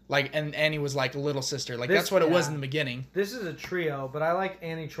Brother. Yeah. Like, and Annie was like little sister. Like, that's what it was in the beginning. This is a trio, but I like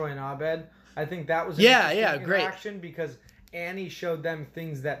Annie, Troy, and Abed. I think that was an interesting interaction because Annie showed them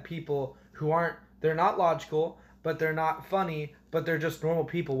things that people who they're not logical, but they're not funny, but they're just normal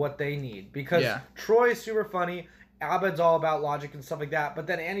people, what they need. Because Troy's super funny. Abed's all about logic and stuff like that, but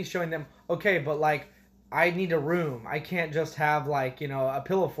then Annie's showing them, okay, but like, I need a room. I can't just have like, a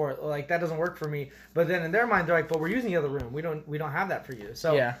pillow for it. Like, that doesn't work for me. But then in their mind, they're like, but we're using the other room. We don't have that for you.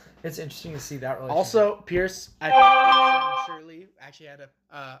 So it's interesting to see that relationship. Also, Pierce, I think Pierce and Shirley actually had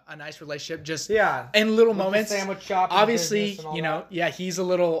a nice relationship. Just in little moments. Sandwich shop. Obviously, he's a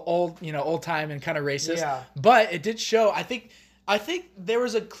little old, old time and kind of racist. Yeah. But it did show. I think there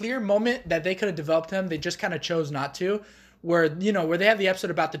was a clear moment that they could have developed him. They just kind of chose not to. Where they have the episode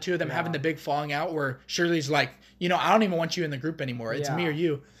about the two of them having the big falling out where Shirley's like, I don't even want you in the group anymore. It's me or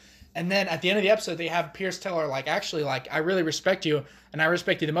you. And then at the end of the episode, they have Pierce tell her, like, actually, like, I really respect you, and I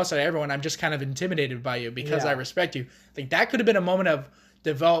respect you the most out of everyone. I'm just kind of intimidated by you because I respect you. Like, that could have been a moment of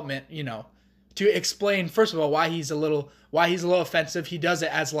development, to explain, first of all, why he's a little offensive. He does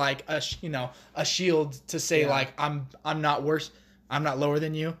it as, like, a shield to say, like, I'm not worse. I'm not lower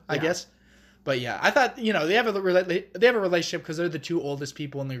than you, I guess. But yeah, I thought, they have a relationship because they're the two oldest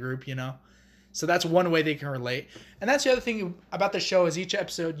people in the group, So that's one way they can relate. And that's the other thing about the show is each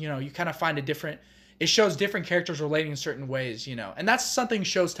episode, you kind of find it shows different characters relating in certain ways, And that's something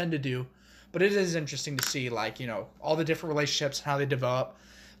shows tend to do. But it is interesting to see, like, all the different relationships and how they develop.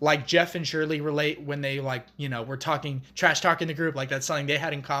 Like Jeff and Shirley relate when they, like, were trash talking the group. Like, that's something they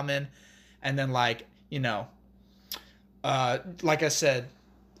had in common. And then, like, like I said,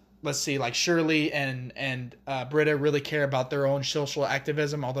 let's see, like Shirley and Britta really care about their own social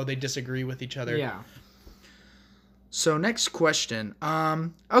activism, although they disagree with each other. Yeah. So next question.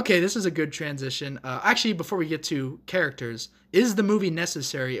 Okay, this is a good transition. Actually, before we get to characters, is the movie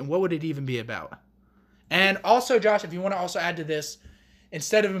necessary, and what would it even be about? And also, Josh, if you want to also add to this,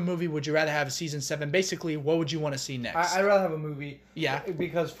 instead of a movie, would you rather have a season 7? Basically, what would you want to see next? I'd rather have a movie. Yeah.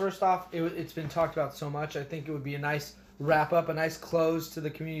 Because first off, it's been talked about so much. I think it would be a nice wrap up, a nice close to the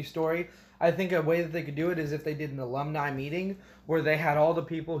community story. I think a way that they could do it is if they did an alumni meeting where they had all the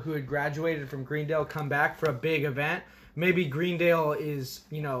people who had graduated from Greendale come back for a big event. Maybe Greendale is,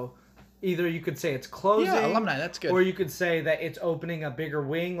 either you could say it's closing. Yeah, alumni, that's good. Or you could say that it's opening a bigger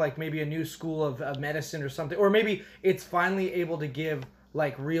wing, like maybe a new school of medicine or something. Or maybe it's finally able to give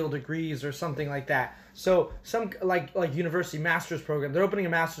like real degrees or something like that. So some like university master's program. They're opening a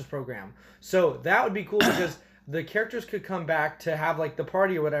master's program. So that would be cool because the characters could come back to have like the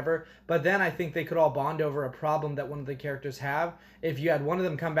party or whatever, but then I think they could all bond over a problem that one of the characters have. If you had one of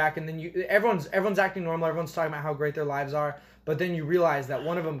them come back and then everyone's acting normal, everyone's talking about how great their lives are, but then you realize that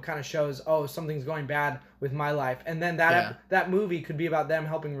one of them kind of shows, oh, something's going bad with my life, and then that movie could be about them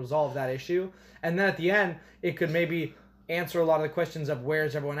helping resolve that issue, and then at the end it could maybe answer a lot of the questions of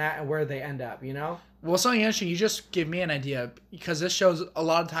where's everyone at and where they end up, you know? Well, something interesting. You just give me an idea because this shows a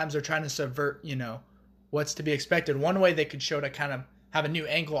lot of times they're trying to subvert, what's to be expected. One way they could show to kind of have a new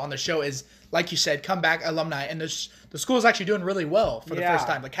angle on the show is, like you said, comeback alumni, and the school is actually doing really well for the first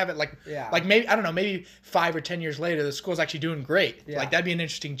time. Like have it like maybe I don't know, maybe 5 or 10 years later, the school's actually doing great. Yeah. Like that'd be an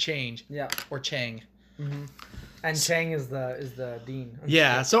interesting change. Yeah. Or Chang. Mm-hmm. And Chang is the dean.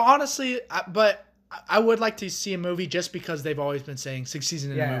 Yeah. So honestly, I would like to see a movie just because they've always been saying 6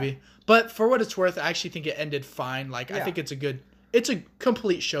 seasons in a movie. But for what it's worth, I actually think it ended fine. Like I think it's a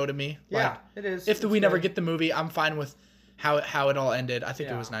complete show to me. Yeah, like, it is. If we never get the movie, I'm fine with how it all ended. I think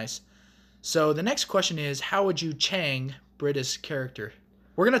it was nice. So the next question is, how would you Chang Britta's character?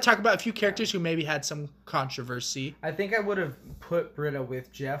 We're going to talk about a few characters who maybe had some controversy. I think I would have put Britta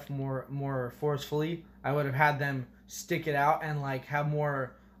with Jeff more forcefully. I would have had them stick it out and like have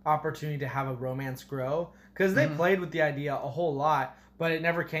more opportunity to have a romance grow. Because they played with the idea a whole lot, but it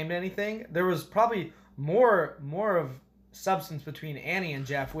never came to anything. There was probably more of substance between Annie and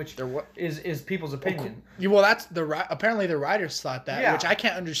Jeff, which is people's opinion. Well, that's apparently the writers thought that, which I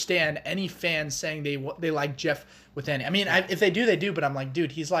can't understand any fans saying they like Jeff with Annie. I mean, if they do, they do, but I'm like,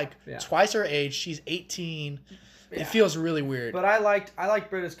 dude, he's like twice her age. She's 18. It feels really weird. But I liked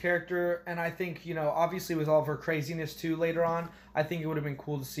Britta's character, and I think, obviously with all of her craziness too later on, I think it would have been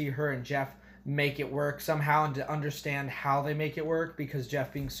cool to see her and Jeff make it work somehow and to understand how they make it work, because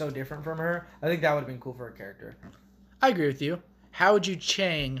Jeff being so different from her, I think that would have been cool for her character. I agree with you. How would you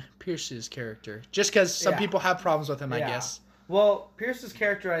Chang Pierce's character? Just because some people have problems with him, I guess. Well, Pierce's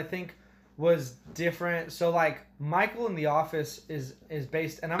character, I think, was different. So, like, Michael in The Office is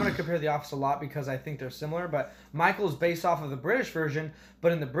based... And I'm going to compare The Office a lot because I think they're similar. But Michael is based off of the British version.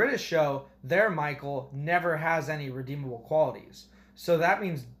 But in the British show, their Michael never has any redeemable qualities. So that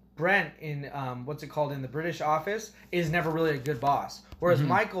means Brent in, in the British Office is never really a good boss. Whereas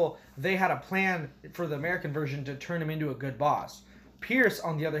Michael, they had a plan for the American version to turn him into a good boss. Pierce,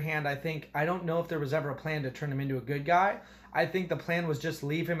 on the other hand, I don't know if there was ever a plan to turn him into a good guy. I think the plan was just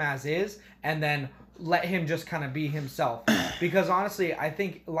leave him as is and then let him just kind of be himself. Because honestly, I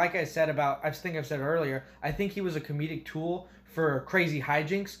think, like I've said earlier, I think he was a comedic tool for crazy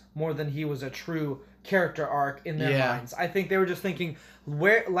hijinks more than he was a true character arc in their minds. I think they were just thinking,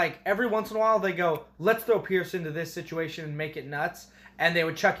 every once in a while they go, let's throw Pierce into this situation and make it nuts. And they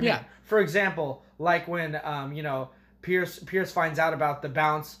would chuck him in. For example, like when, Pierce finds out about the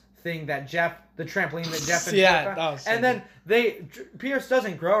bounce thing that the trampoline that Jeff and Jeff, and then Pierce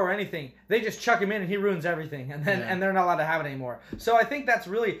doesn't grow or anything. They just chuck him in and he ruins everything, and then and they're not allowed to have it anymore. So I think that's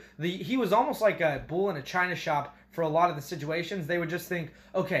really he was almost like a bull in a china shop for a lot of the situations. They would just think,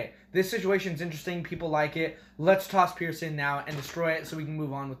 okay, this situation's interesting, people like it, let's toss Pierce in now and destroy it so we can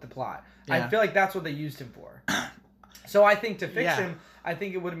move on with the plot. I feel like that's what they used him for. So I think to fix him, I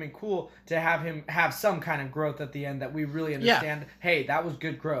think it would have been cool to have him have some kind of growth at the end that we really understand, hey, that was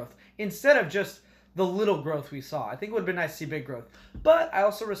good growth. Instead of just the little growth we saw. I think it would have been nice to see big growth. But I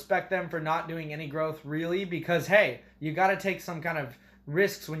also respect them for not doing any growth, really, because, hey, you got to take some kind of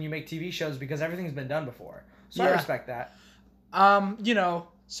risks when you make TV shows because everything's been done before. So I respect that.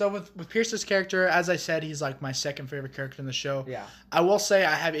 So with Pierce's character, as I said, he's like my second favorite character in the show. Yeah. I will say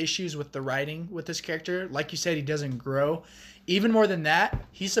I have issues with the writing with this character. Like you said, he doesn't grow. Even more than that,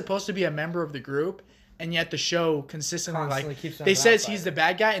 he's supposed to be a member of the group, and yet the show consistently keeps him they says he's the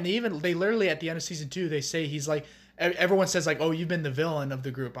bad guy, and they literally at the end of season 2 they say he's like, everyone says like, oh, you've been the villain of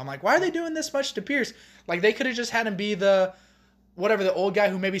the group. I'm like, why are they doing this much to Pierce? Like they could have just had him be the old guy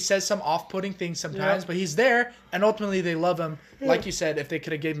who maybe says some off-putting things sometimes, but he's there, and ultimately they love him. Like you said, if they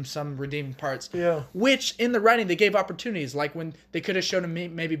could have gave him some redeeming parts. Yeah. Which, in the writing, they gave opportunities. Like when they could have shown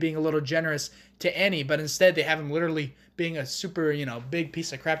him maybe being a little generous to Annie, but instead they have him literally being a super, big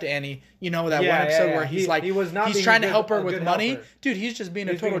piece of crap to Annie. That one episode where he's he's trying to help her with money. Helper. Dude, he's just being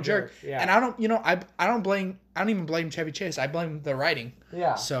a total jerk. Yeah. And I don't even blame Chevy Chase. I blame the writing.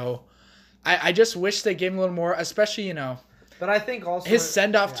 Yeah. So I just wish they gave him a little more, especially, But I think also his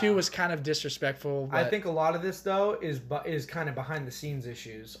send-off too was kind of disrespectful. But... I think a lot of this though is kind of behind the scenes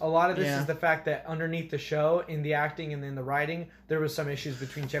issues. A lot of this is the fact that underneath the show, in the acting and in the writing, there was some issues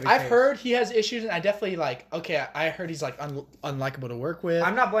between Chevy Chase. I've heard he has issues, and I definitely I heard he's like unlikable to work with.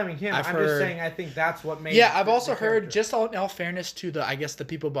 I'm not blaming him. I'm just saying I think that's what made. Yeah, I've also heard, just in all fairness to the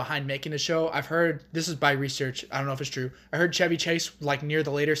people behind making the show, I've heard, this is by research, I don't know if it's true. I heard Chevy Chase near the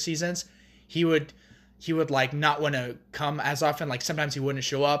later seasons, he would like not want to come as often. Like sometimes he wouldn't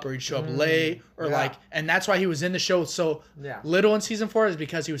show up, or he'd show up late, or and that's why he was in the show so little in season 4, is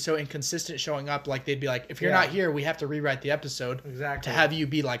because he was so inconsistent showing up. Like they'd be like, if you're not here, we have to rewrite the episode to have you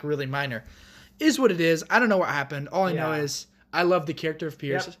be like really minor. is what it is. I don't know what happened. All I know Yeah. is I love the character of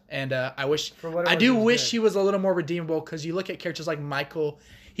Pierce, Yep. and I wish For what it I was, do it was wish good. he was a little more redeemable, because you look at characters like Michael.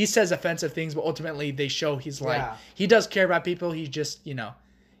 He says offensive things, but ultimately they show he's like Yeah. he does care about people. He just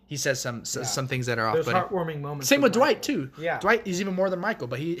he says some things that are off. There's But heartwarming moments. same with Dwight Michael. too. Yeah. Dwight is even more than Michael,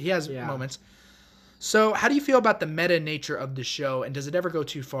 but he has Yeah. moments. So how do you feel about the meta nature of the show, and does it ever go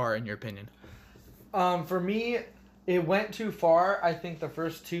too far in your opinion? For me, it went too far. I think the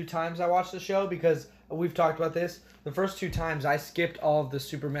first 2 times I watched the show, because we've talked about this. The first 2 times I skipped all of the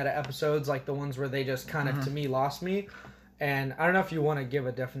super meta episodes, like the ones where they just kind of to me lost me. And I don't know if you want to give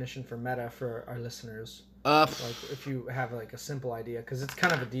a definition for meta for our listeners, like if you have like a simple idea, because it's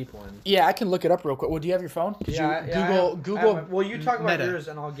kind of a deep one. Yeah, I can look it up real quick. Well, do you have your phone? Could you Google Well, you talk about meta. yours,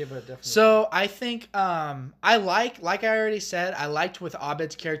 and I'll give a definition. So I think I like I already said, I liked with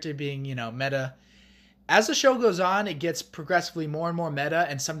Abed's character being meta. As the show goes on, it gets progressively more and more meta,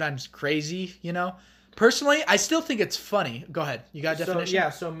 and sometimes crazy. Personally, I still think it's funny. Go ahead. You got a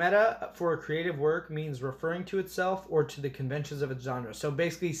definition? So meta for a creative work means referring to itself or to the conventions of its genre. So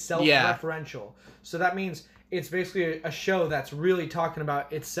basically self-referential. So that means it's basically a show that's really talking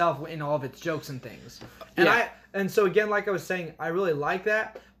about itself in all of its jokes and things. And so again, like I was saying, I really like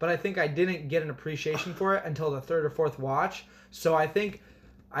that, but I think I didn't get an appreciation for it until the 3rd or 4th watch. So I think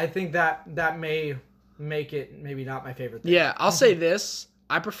that may make it maybe not my favorite thing. Yeah, I'll say this.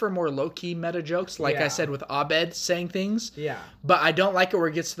 I prefer more low-key meta jokes, like I Yeah. said with Abed saying things. Yeah. But I don't like it where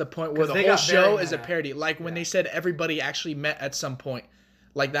it gets to the point where 'Cause the they whole got very show is a meta. parody. Like when they said everybody actually met at some point.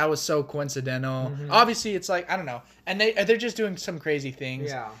 Like that was so coincidental. Mm-hmm. Obviously, it's like, I don't know. And they're just doing some crazy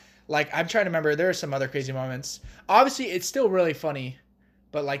things. Yeah. Like I'm trying to remember, there are some other crazy moments. Obviously, it's still really funny.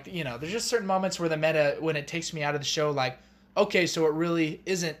 But like, there's just certain moments where the meta, when it takes me out of the show, like, okay, so it really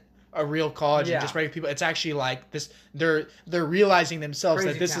isn't a real college and just regular people. It's actually like this. They're realizing themselves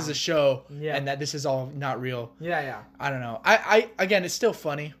Crazy that this town. is a show Yeah. and that this is all not real. Yeah. I don't know. I again, it's still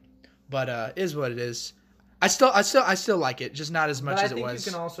funny, but is what it is. I still like it, just not as much But as I it think was.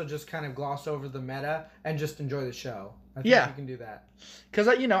 you can also just kind of gloss over the meta and just enjoy the show. I think Yeah. you can do that. Because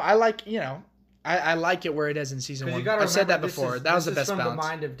I like I like it where it is in season Because one. you got to I've said that remember, before. That was the this best is from balance. the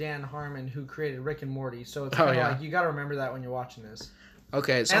mind of Dan Harmon, who created Rick and Morty. So it's Oh, kind of yeah. like you got to remember that when you're watching this.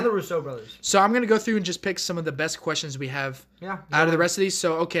 Okay, And the Rousseau brothers. so I'm gonna go through and just pick some of the best questions we have Yeah. out of the rest of these.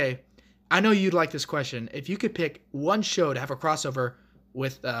 So okay, I know you'd like this question. If you could pick one show to have a crossover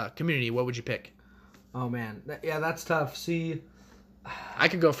with Community, what would you pick? Oh man, that's tough. See, I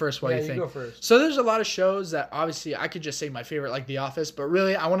could go first. What do you think? go first. So there's a lot of shows that obviously I could just say my favorite, like The Office, but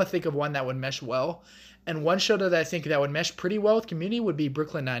really I want to think of one that would mesh well. And one show that I think that would mesh pretty well with Community would be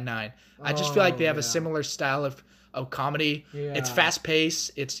Brooklyn Nine-Nine. I just feel like they have a similar style of comedy. Yeah. It's fast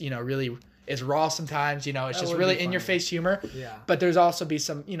paced. It's really it's raw sometimes. It's just would really be in your funny. face humor. Yeah. But there's also be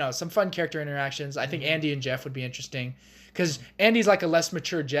some some fun character interactions. I think Andy and Jeff would be interesting because Andy's like a less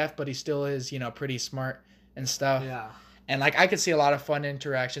mature Jeff, but he still is pretty smart and stuff. Yeah. And like I could see a lot of fun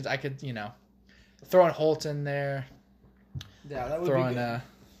interactions. I could throw in Holt in there, Yeah, that would throw be in good.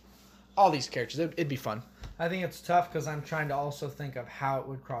 all these characters. It'd be fun. I think it's tough because I'm trying to also think of how it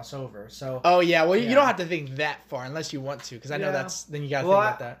would cross over. So. Oh yeah, well you Yeah. don't have to think that far unless you want to, because I know Yeah. then you gotta Well,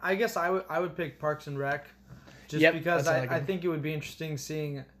 think about that. I guess I would pick Parks and Rec, just Yep, because that's another I good think it would be interesting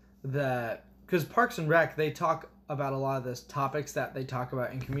seeing because Parks and Rec, they talk about a lot of the topics that they talk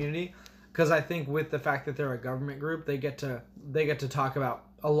about in Community. Because I think with the fact that they're a government group, they get to talk about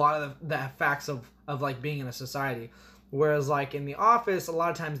a lot of the facts of like being in a society. Whereas like in The Office, a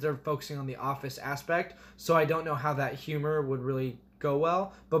lot of times they're focusing on the office aspect. So I don't know how that humor would really go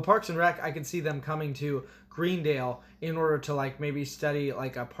well. But Parks and Rec, I could see them coming to Greendale in order to like maybe study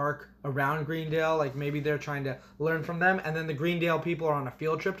like a park around Greendale. Like maybe they're trying to learn from them, and then the Greendale people are on a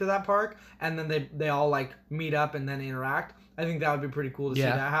field trip to that park, and then they all like meet up and then interact. I think that would be pretty cool to see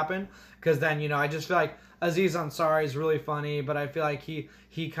that happen, because then I just feel like Aziz Ansari is really funny, but I feel like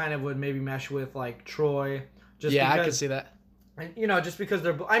he kind of would maybe mesh with like Troy. Just Yeah, because, I could see that. just because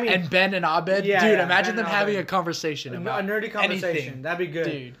they're. I mean, And Ben and Abed, Yeah, dude, yeah, imagine Ben them and having Abed. a conversation a about nerdy conversation. anything. That'd be good,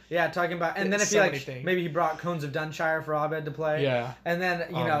 Dude. Yeah, talking about, and then There's if he so like many things. maybe he brought Cones of Dunshire for Abed to play. Yeah. And then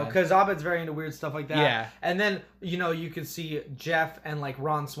Oh, man. because Abed's very into weird stuff like that. Yeah. And then you could see Jeff and like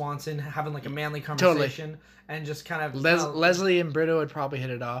Ron Swanson having like a manly conversation and just kind of Leslie and Brito would probably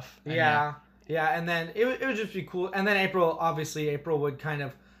hit it off. And Yeah. And then it would just be cool. And then April would kind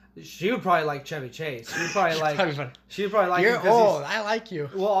of. She would probably like Chevy Chase. She would probably like. Probably fun. She would probably like. You're him 'cause he's- old. I like you.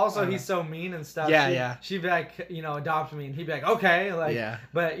 Well, also I don't he's so mean and stuff. Yeah, yeah. She'd be like, adopt me, and he'd be like, okay, like. Yeah.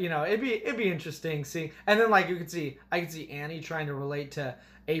 But it'd be interesting seeing, and then like I could see Annie trying to relate to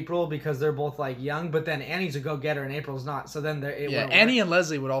April because they're both like young, but then Annie's a go-getter and April's not. So then Annie and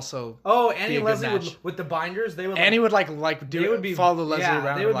Leslie would also. Oh, Annie and good Leslie match. with the binders, they would. Annie would like they would be follow Leslie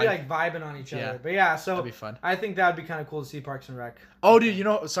around. They would be like vibing on each other. But yeah, so that'd be fun. I think that would be kind of cool to see Parks and Rec. Oh,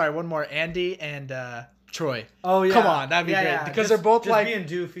 dude, sorry, one more. Andy and Troy. Oh yeah, come on, that'd be great because they're both just like being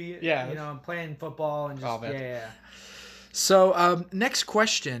doofy. Yeah, you know, playing football and just yeah. So next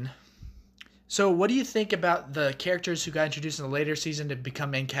question. So what do you think about the characters who got introduced in the later season to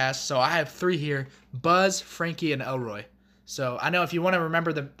become main cast? So I have 3 here: Buzz, Frankie, and Elroy. So I know if you want to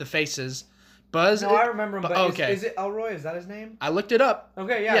remember the faces, Buzz. No, I remember him. But okay. Is it Elroy? Is that his name? I looked it up.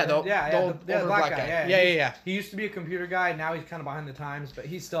 Okay, yeah, the black guy. Yeah. He used to be a computer guy. Now he's kind of behind the times, but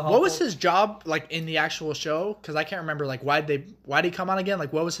he's still helpful. What was his job like in the actual show? Because I can't remember. Like, why'd he come on again?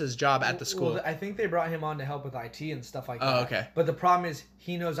 Like, what was his job at the school? Well, I think they brought him on to help with IT and stuff like that. Oh, okay. But the problem is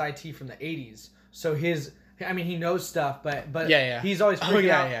he knows IT from the 80s, so he knows stuff, but he's always freaking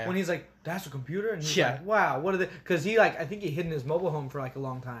out when he's like, "That's a computer," and he's like, "Wow, what are they?" Because I think he hid in his mobile home for like a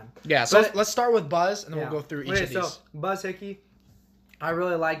long time. Yeah, so let's start with Buzz, and then we'll go through each of these. So Buzz Hickey, I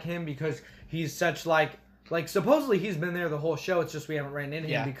really like him because he's such like supposedly he's been there the whole show. It's just we haven't ran into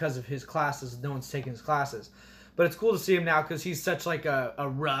him because of his classes. No one's taking his classes, but it's cool to see him now because he's such like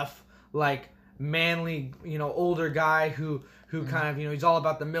a rough, like manly, older guy who kind of, he's all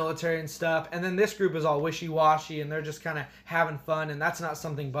about the military and stuff. And then this group is all wishy-washy and they're just kind of having fun. And that's not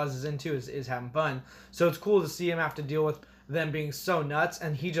something Buzz is into, is having fun. So it's cool to see him have to deal with them being so nuts.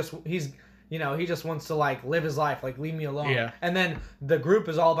 And he just wants to like live his life, like leave me alone. Yeah. And then the group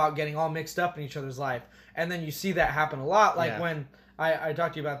is all about getting all mixed up in each other's life. And then you see that happen a lot. Like when I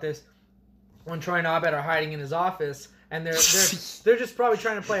talked to you about this, when Troy and Abed are hiding in his office, and they're just probably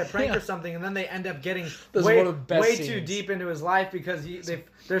trying to play a prank or something, and then they end up getting way too deep into his life because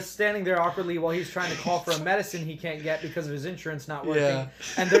they're standing there awkwardly while he's trying to call for a medicine he can't get because of his insurance not working,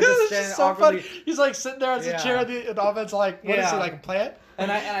 and they're just standing so awkwardly. Funny. He's like sitting there on the chair, and Abed's like, "What is he, like a plant?" And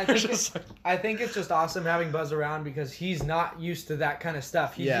I think it's just awesome having Buzz around because he's not used to that kind of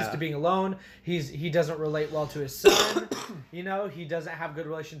stuff. He's used to being alone. He doesn't relate well to his son. He doesn't have good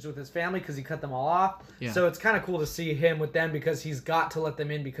relations with his family because he cut them all off. Yeah. So it's kind of cool to see him with them because he's got to let them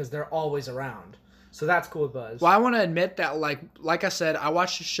in because they're always around. So that's cool with Buzz. Well, I want to admit that, like I said, I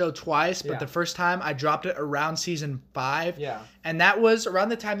watched the show twice, but the first time I dropped it around season 5. Yeah. And that was around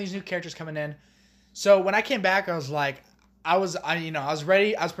the time these new characters coming in. So when I came back, I was like, I was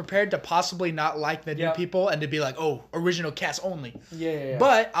ready. I was prepared to possibly not like the new people and to be like, oh, original cast only. Yeah.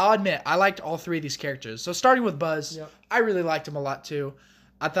 But I'll admit, I liked all 3 of these characters. So starting with Buzz, I really liked him a lot too.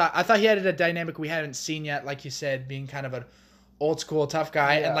 I thought he had a dynamic we hadn't seen yet, like you said, being kind of an old school tough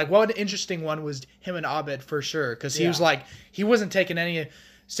guy. Yeah. And like one interesting one was him and Abed for sure, because he was like, he wasn't taking any.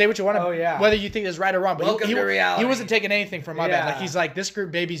 Say what you want to, whether you think it's right or wrong, but welcome to reality. He wasn't taking anything from Abed. Like he's like, this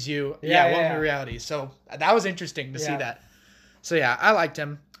group babies you. Welcome to reality. So that was interesting to see that. So yeah, I liked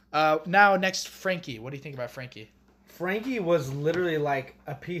him. Now next, Frankie. What do you think about Frankie? Frankie was literally like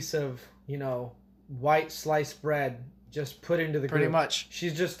a piece of, white sliced bread just put into the group. Pretty much.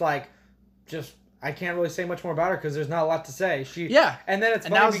 She's just like, I can't really say much more about her because there's not a lot to say. And then it's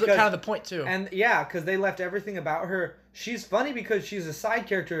funny that was because, kind of the point too. And because they left everything about her. She's funny because she's a side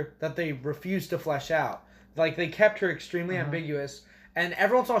character that they refused to flesh out. Like they kept her extremely ambiguous. And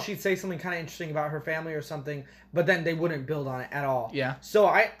every once in a while she'd say something kind of interesting about her family or something, but then they wouldn't build on it at all. Yeah. So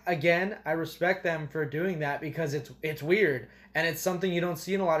I respect them for doing that because it's weird. And it's something you don't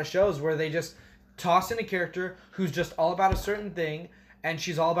see in a lot of shows where they just toss in a character who's just all about a certain thing, and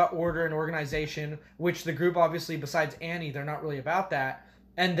she's all about order and organization, which the group obviously, besides Annie, they're not really about that.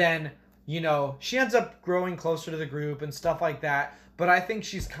 And then, she ends up growing closer to the group and stuff like that. But I think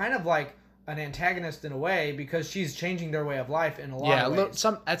she's kind of like an antagonist in a way because she's changing their way of life in a lot of ways.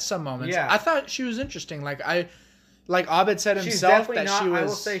 At some moments. Yeah. I thought she was interesting. Like Abed said himself that she was. I will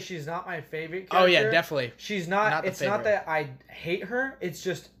say she's not my favorite character. Oh yeah, definitely. She's not. It's not that I hate her. It's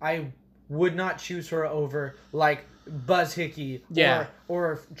just I would not choose her over like Buzz Hickey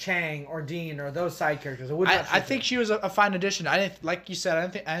or Chang or Dean or those side characters. I think she was a fine addition. I didn't, like you said, I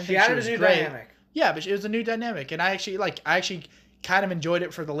didn't think she added a new dynamic. Yeah, but it was a new dynamic, and I actually kind of enjoyed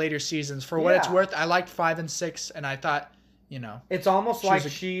it for the later seasons. For what it's worth, I liked 5 and 6, and I thought, it's almost like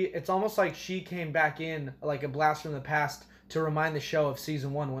she came back in like a blast from the past to remind the show of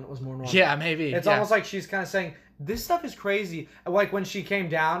season 1 when it was more normal. Yeah, maybe. It's almost like she's kind of saying, this stuff is crazy. Like when she came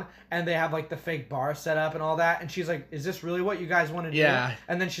down and they have like the fake bar set up and all that, and she's like, is this really what you guys want to do? Yeah.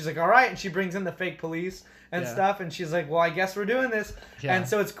 And then she's like, all right, and she brings in the fake police and stuff, and she's like, well, I guess we're doing this. Yeah. And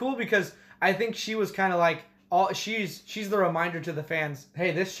so it's cool because I think she was kind of like she's the reminder to the fans.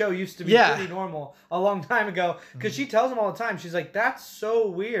 Hey, this show used to be Yeah. pretty normal a long time ago. Because she tells them all the time. She's like, that's so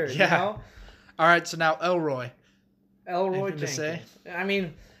weird. Yeah. You know? All right, so now Elroy. Elroy Anything to Jenkins. say? I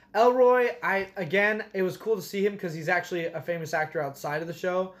mean, Elroy. It was cool to see him because he's actually a famous actor outside of the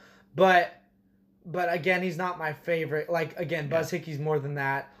show, but again, he's not my favorite. Like again, Buzz Hickey's more than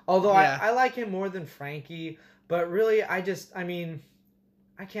that. Although Yeah. I like him more than Frankie, but really, I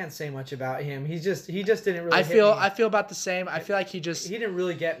can't say much about him. He just didn't really. I hit me. feel about the same. I feel like he Didn't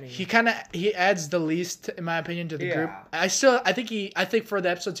really get me. he adds the least, in my opinion, to the Yeah. group. I think for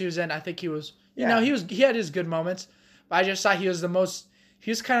the episodes he was in, I think he was, he had his good moments. But I just thought he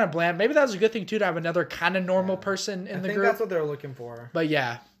was kind of bland. Maybe that was a good thing too, to have another kind of normal person in the group. I think that's what they're looking for. But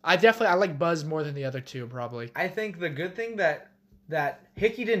yeah, I like Buzz more than the other two probably. I think the good thing that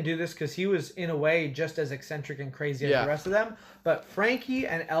Hickey didn't do this because he was in a way just as eccentric and crazy as the rest of them. But Frankie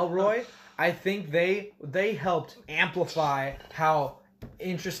and Elroy, I think they helped amplify how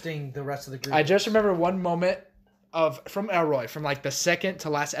interesting the rest of the group. I just remember one moment from Elroy from like the second to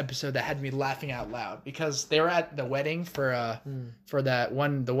last episode that had me laughing out loud because they were at the wedding for the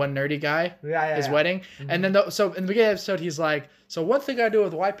one nerdy guy his wedding. Mm-hmm. And then so in the beginning of the episode he's like, so one thing I do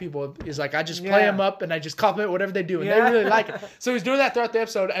with white people is like I just play them up and I just compliment whatever they do and they really like it. So he's doing that throughout the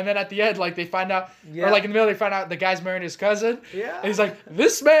episode and then at the end like they find out or like in the middle they find out the guy's marrying his cousin. Yeah. And he's like,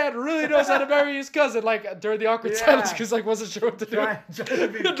 this man really knows how to marry his cousin, like during the awkward silence because like wasn't sure what to do.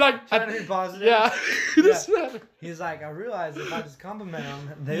 Trying to be positive. Yeah. This man. He's like, I realize if I just compliment them,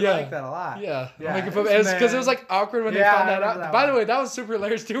 they like that a lot. Yeah. Because it was like awkward when they found that out. By the way, that was super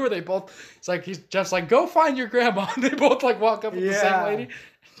hilarious too, where they both, it's like, Jeff's like, go find your grandma. And they both like walk up with the same lady.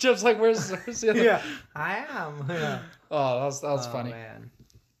 Jeff's like, where's the other? Yeah. I am. Yeah. Oh, that was funny. Man.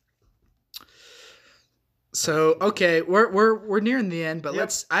 So, okay, we're nearing the end,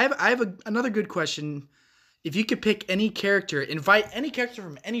 but I have another good question. If you could pick any character, invite any character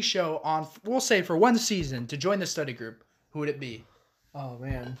from any show on, we'll say for one season, to join the study group, who would it be? Oh,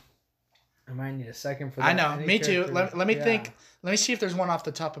 man. I might need a second for that. I know, me too. Character. Let me think. Let me see if there's one off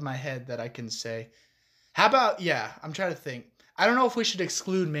the top of my head that I can say. How about, I'm trying to think. I don't know if we should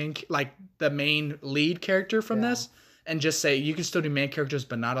exclude the main lead character from this and just say you can still do main characters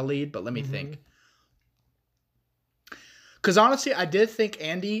but not a lead, but let me think. Because honestly, I did think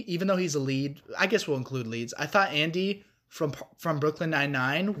Andy, even though he's a lead, I guess we'll include leads. I thought Andy from Brooklyn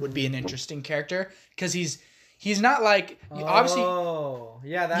Nine-Nine would be an interesting character because he's not like obviously. Oh,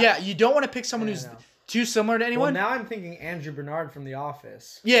 you don't want to pick someone who's too similar to anyone. Well, now I'm thinking Andrew Bernard from The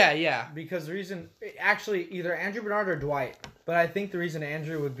Office. Yeah. Because the reason, actually, either Andrew Bernard or Dwight. But I think the reason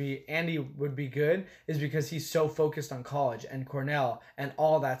Andy would be good is because he's so focused on college and Cornell and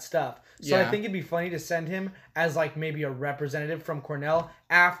all that stuff. So I think it'd be funny to send him as like maybe a representative from Cornell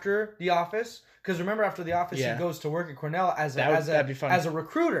after The Office. Because remember, after The Office, he goes to work at Cornell as a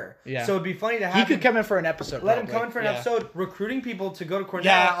recruiter. Yeah. So it'd be funny to have he could come in for an episode. Let him come in for an episode, recruiting people to go to Cornell.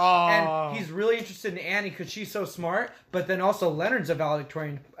 Yeah. And he's really interested in Annie because she's so smart. But then also Leonard's a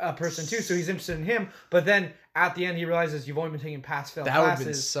valedictorian person too, so he's interested in him. But then at the end, he realizes you've only been taking pass-fail classes. That would have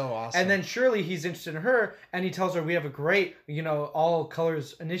been so awesome. And then surely he's interested in her, and he tells her we have a great, all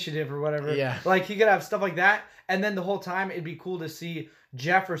colors initiative or whatever. Yeah. Like he could have stuff like that. And then the whole time, it'd be cool to see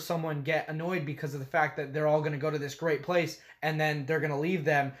Jeff or someone get annoyed because of the fact that they're all going to go to this great place and then they're going to leave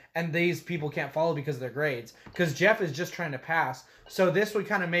them and these people can't follow because of their grades. Because Jeff is just trying to pass. So this would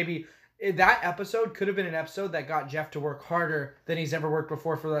kind of maybe... That episode could have been an episode that got Jeff to work harder than he's ever worked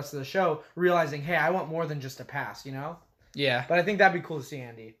before for the rest of the show, realizing, hey, I want more than just a pass, Yeah. But I think that'd be cool to see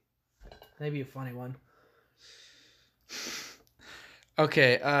Andy. That'd be a funny one.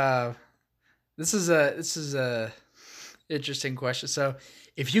 Okay, this is a interesting question. So,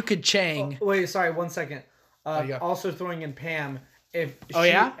 if you could Chang... Oh, wait, sorry, 1 second. Also throwing in Pam, if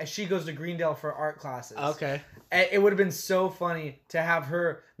she goes to Greendale for art classes. Okay. It would have been so funny to have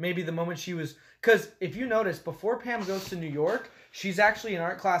her, maybe the moment she was... Because if you notice, before Pam goes to New York, she's actually in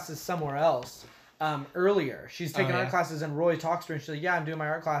art classes somewhere else earlier. She's taking art classes and Roy talks to her and she's like, yeah, I'm doing my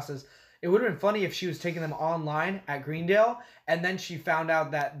art classes. It would have been funny if she was taking them online at Greendale and then she found out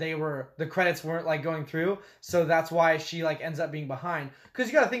that the credits weren't like going through. So that's why she like ends up being behind. Because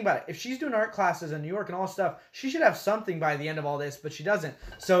you got to think about it. If she's doing art classes in New York and all stuff, she should have something by the end of all this, but she doesn't.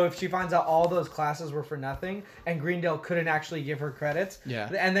 So if she finds out all those classes were for nothing and Greendale couldn't actually give her credits,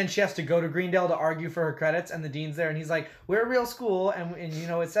 and then she has to go to Greendale to argue for her credits and the dean's there and he's like, we're a real school and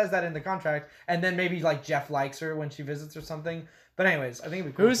it says that in the contract. And then maybe like Jeff likes her when she visits or something. But anyways, I think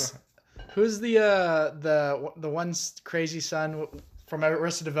it'd be cool. Who's the one crazy son? from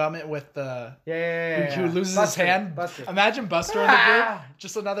Arrested Development with the Yeah. who loses Buster, his hand. Buster. Imagine Buster in the group.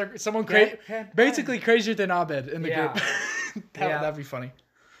 Just another someone basically crazier than Abed in the group. That'd be funny.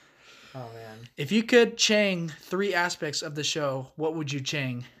 Oh man. If you could Chang 3 aspects of the show, what would you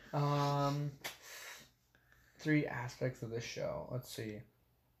Chang? 3 aspects of the show. Let's see.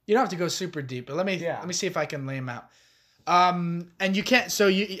 You don't have to go super deep, but let me see if I can lay them out. And you can't. So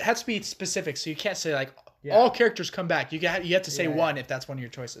it has to be specific. So you can't say like all characters come back. You have to say one if that's one of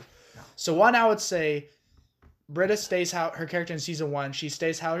your choices. No. So one, I would say, Britta stays how her character in season 1. She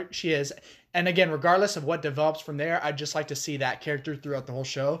stays how she is, and again, regardless of what develops from there, I'd just like to see that character throughout the whole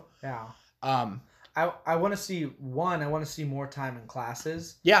show. Yeah. I want to see one. I want to see more time in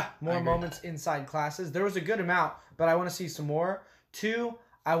classes. Yeah. More moments inside classes. There was a good amount, but I want to see some more. 2,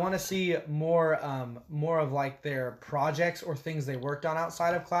 I want to see more of like their projects or things they worked on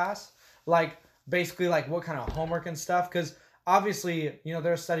outside of class. Like basically like what kind of homework and stuff. Because obviously, you know,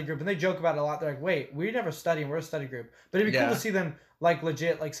 they're a study group and they joke about it a lot. They're like, wait, we never study and we're a study group. But it'd be cool to see them like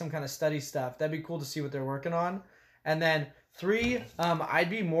legit, like some kind of study stuff. That'd be cool to see what they're working on. And then 3, I'd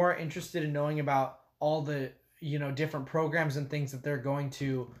be more interested in knowing about all the, you know, different programs and things that they're going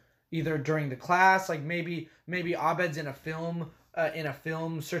to either during the class, like maybe Abed's in a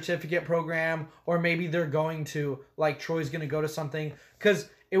film certificate program, or maybe they're going to like Troy's going to go to something, because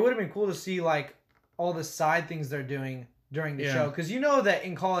it would have been cool to see like all the side things they're doing during the show, because you know that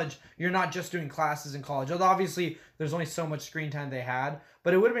in college you're not just doing classes in college. Although obviously there's only so much screen time they had,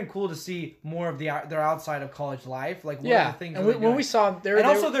 but it would have been cool to see more of their outside of college life, like what are the things. And when we saw them, and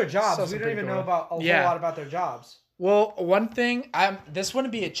also their jobs, we don't even know about a whole lot about their jobs. Well, one thing, this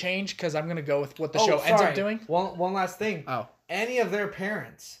wouldn't be a change because I'm gonna go with what the show ends up doing. One last thing. Any of their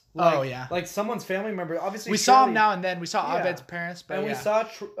parents. Like someone's family member. Obviously, we saw him now and then. We saw Abed's parents, but we saw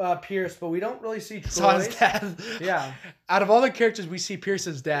Pierce, but we don't really see Troy. Saw his dad. Yeah. Out of all the characters, we see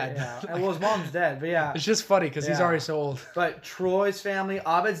Pierce's dad. Yeah. Well, his mom's dead, but yeah. It's just funny because he's already so old. But Troy's family,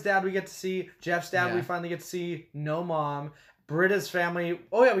 Abed's dad, we get to see. Jeff's dad, we finally get to see. No mom. Britta's family.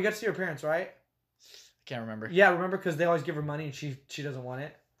 Oh yeah, we got to see her parents, right? Can't remember. Yeah, remember because they always give her money and she doesn't want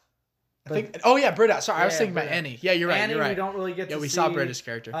it. But, I think. Britta. Sorry, I was thinking about Annie. Yeah, you're right. Annie, you're right. We don't really get to see. Yeah, we saw Britta's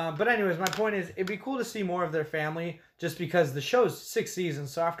character. But anyways, my point is, it'd be cool to see more of their family, just because the show's 6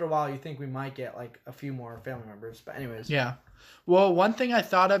 seasons. So after a while, you think we might get like a few more family members. But anyways. Yeah. Well, one thing I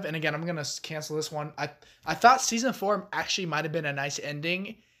thought of, and again, I'm gonna cancel this one. I thought season 4 actually might have been a nice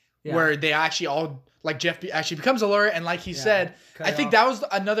ending, where they actually all like Jeff actually becomes a lawyer, and like he said, I think that was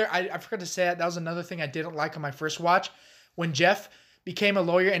another. I forgot to say it. That was another thing I didn't like on my first watch, when Jeff became a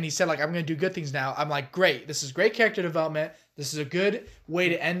lawyer and he said like, I'm going to do good things now. I'm like, great. This is great character development. This is a good way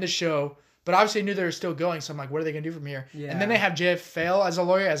to end the show. But obviously I knew they were still going. So I'm like, what are they going to do from here? Yeah. And then they have Jeff fail as a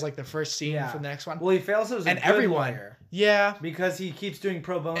lawyer as like the first scene for the next one. Well, he fails as a good lawyer. Yeah. Because he keeps doing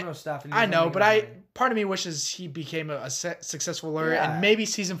pro bono stuff. And I know, but part of me wishes he became a successful lawyer, and maybe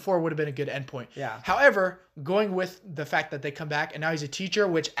season 4 would have been a good endpoint. Yeah. However, going with the fact that they come back and now he's a teacher,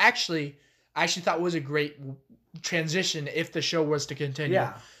 which I actually thought was a great transition if the show was to continue.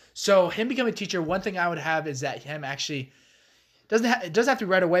 Yeah. So him becoming a teacher, one thing I would have is that him actually it doesn't have to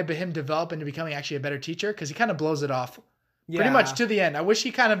be right away, but him develop into becoming actually a better teacher, because he kind of blows it off pretty much to the end. I wish he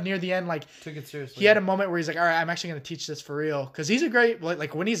kind of near the end took it seriously. He had a moment where he's like, all right, I'm actually going to teach this for real, because he's a great,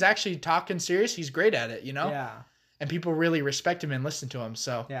 like when he's actually talking serious, he's great at it, you know? Yeah. And people really respect him and listen to him.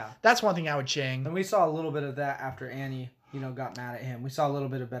 So that's one thing I would change. And we saw a little bit of that after Annie, got mad at him. We saw a little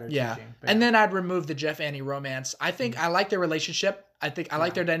bit of better teaching. And then I'd remove the Jeff Annie romance. I think I like their relationship. I think I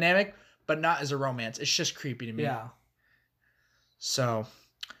like their dynamic, but not as a romance. It's just creepy to me. Yeah. So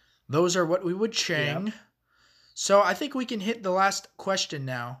those are what we would change. Yep. So I think we can hit the last question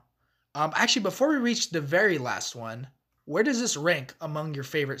now. Actually, before we reach the very last one, where does this rank among your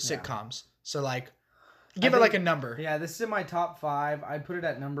favorite sitcoms? So like, give it like a number. Yeah, this is in my top 5. I'd put it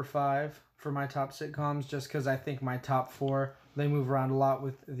at number 5 for my top sitcoms, just because I think my top 4, they move around a lot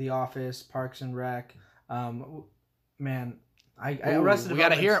with The Office, Parks and Rec. Man, Arrested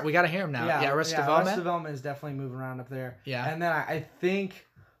Development. We gotta hear him now. Yeah, Arrested Development. Arrested Development is definitely moving around up there. Yeah. And then I think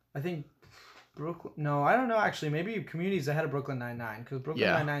Brooklyn. No, I don't know actually. Maybe Community's ahead of Brooklyn Nine-Nine, because Brooklyn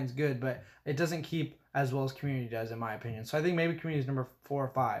Nine-Nine is good, but it doesn't keep as well as Community does, in my opinion. So I think maybe Community's number 4 or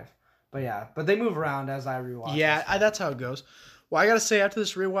 5. But they move around as I rewatch. Yeah, that's how it goes. Well, I gotta say, after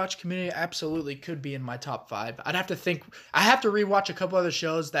this rewatch, Community absolutely could be in my top 5. I'd have to think. I have to rewatch a couple other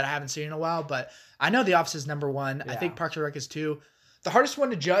shows that I haven't seen in a while, but I know The Office is number 1. Yeah. I think Parks and Rec is 2. The hardest one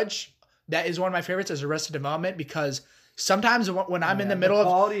to judge, that is one of my favorites, is Arrested Development, because sometimes when I'm in the middle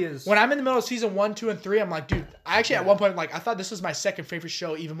of season 1, 2, and 3, I'm like, dude, I actually at one point, like, I thought this was my second favorite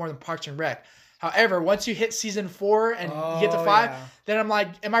show, even more than Parks and Rec. However, once you hit season 4 and you get to 5, yeah. then I'm like,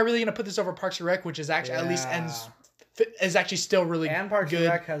 am I really gonna put this over Parks and Rec, which is actually at least is actually still really And Parks good and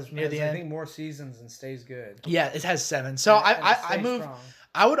Rec has near the I end. think more seasons and stays good. Yeah, it has 7. So And it I stays move. strong.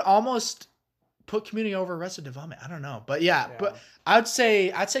 I would almost put Community over Arrested Development. I don't know, but yeah. But I'd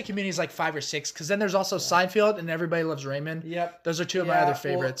say Community is like 5 or 6 because then there's also Seinfeld and Everybody Loves Raymond. Yep. Those are 2 of my other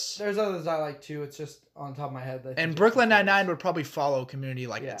favorites. Well, there's others I like too. It's just on top of my head. And Brooklyn Nine-Nine would probably follow Community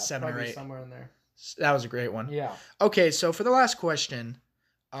like at 7 or 8. Somewhere in there. That was a great one. Yeah. Okay, so for the last question,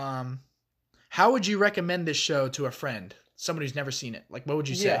 how would you recommend this show to a friend, somebody who's never seen it? Like, what would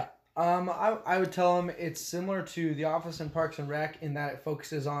you say? Yeah. I would tell them it's similar to The Office and Parks and Rec in that it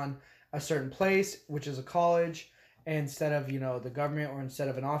focuses on a certain place, which is a college, instead of, the government or instead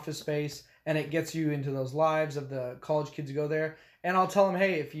of an office space, and it gets you into those lives of the college kids who go there. And I'll tell them,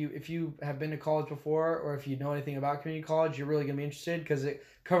 hey, if you have been to college before or if you know anything about community college, you're really going to be interested because it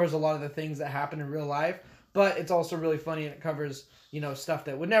covers a lot of the things that happen in real life, but it's also really funny and it covers, stuff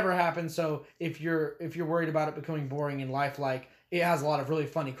that would never happen. So if you're worried about it becoming boring in life, like it has a lot of really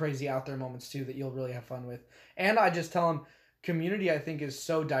funny, crazy out there moments too that you'll really have fun with. And I just tell them Community, I think, is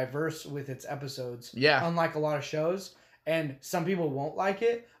so diverse with its episodes. Yeah. Unlike a lot of shows. And some people won't like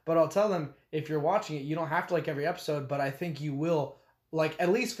it, but I'll tell them if you're watching it, you don't have to like every episode, but I think you will like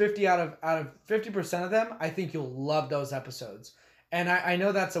at least 50 out of 50% of them. I think you'll love those episodes. And I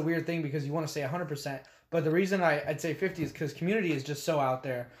know that's a weird thing because you want to say 100%, but the reason I'd say 50 is because Community is just so out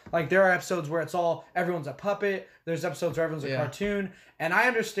there. Like there are episodes where everyone's a puppet. There's episodes where everyone's a cartoon. And I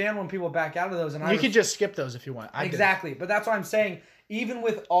understand when people back out of those. And you could just skip those if you want. Exactly. But that's why I'm saying, even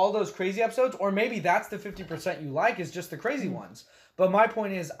with all those crazy episodes, or maybe that's the 50% you like is just the crazy ones. But my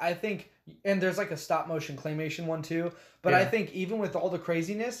point is, I think, and there's like a stop motion claymation one too, but I think even with all the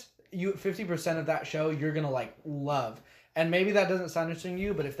craziness, 50% of that show you're going to like love. And maybe that doesn't sound interesting to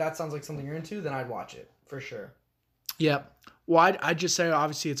you, but if that sounds like something you're into, then I'd watch it for sure. Yeah. Well, I'd just say,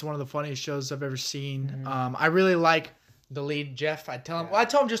 obviously, it's one of the funniest shows I've ever seen. I really like the lead, Jeff. I tell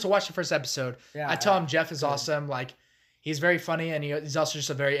him just to watch the first episode. Yeah, I tell him Jeff is awesome. Like, he's very funny, and he's also just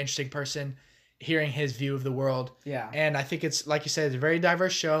a very interesting person, hearing his view of the world. Yeah. And I think it's, like you said, it's a very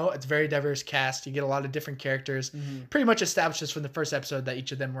diverse show. It's a very diverse cast. You get a lot of different characters. Pretty much establishes from the first episode that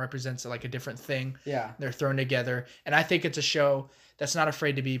each of them represents like a different thing. Yeah. They're thrown together. And I think it's a show that's not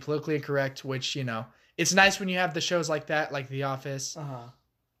afraid to be politically incorrect, which, it's nice when you have the shows like that, like The Office.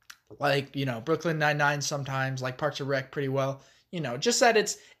 Like, Brooklyn Nine-Nine sometimes, like Parks and Rec pretty well. Just that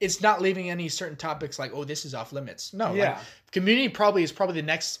it's not leaving any certain topics like, oh, this is off limits. No. Yeah. Like, Community is probably the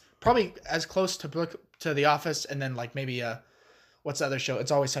next, probably as close to The Office, and then like maybe what's the other show?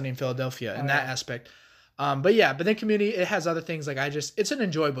 It's Always Sunny in Philadelphia in that aspect. But then Community, it has other things like it's an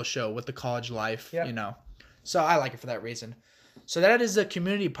enjoyable show with the college life, So I like it for that reason. So that is the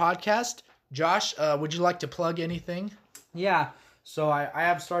Community podcast. Josh, would you like to plug anything? Yeah. So I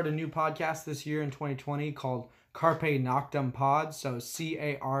have started a new podcast this year in 2020 called Carpe Noctem Pod. So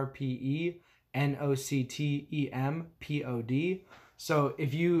CarpeNoctemPod. So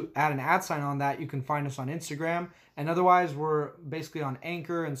if you add an @ on that, you can find us on Instagram. And otherwise, we're basically on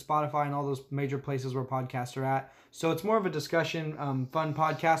Anchor and Spotify and all those major places where podcasts are at. So it's more of a discussion, fun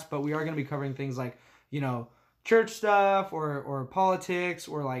podcast, but we are going to be covering things like, church stuff or politics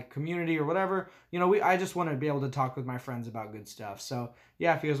or like community or whatever. I just want to be able to talk with my friends about good stuff. So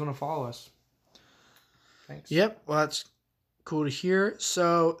yeah, if you guys want to follow us. Thanks. Yep. Well, that's cool to hear.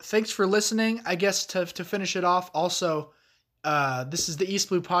 So thanks for listening. I guess to finish it off, also, this is the East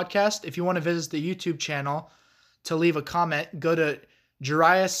Blue Podcast. If you want to visit the YouTube channel to leave a comment, go to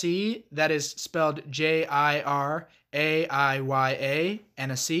Jiraiya C, that is spelled JIRAIYA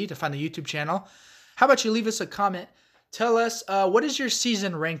and a C, to find the YouTube channel. How about you leave us a comment? Tell us what is your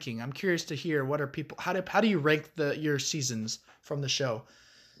season ranking? I'm curious to hear what are people. How do you rank your seasons from the show?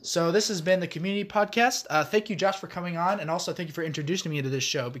 So this has been the Community Podcast. Thank you, Josh, for coming on, and also thank you for introducing me to this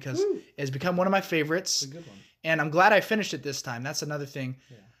show because it's become one of my favorites. It's a good one. And I'm glad I finished it this time. That's another thing.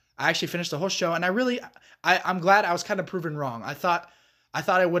 Yeah. I actually finished the whole show, and I'm glad I was kind of proven wrong. I thought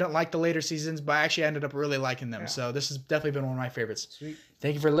I wouldn't like the later seasons, but I actually ended up really liking them. Yeah. So this has definitely been one of my favorites. Sweet.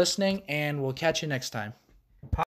 Thank you for listening, and we'll catch you next time.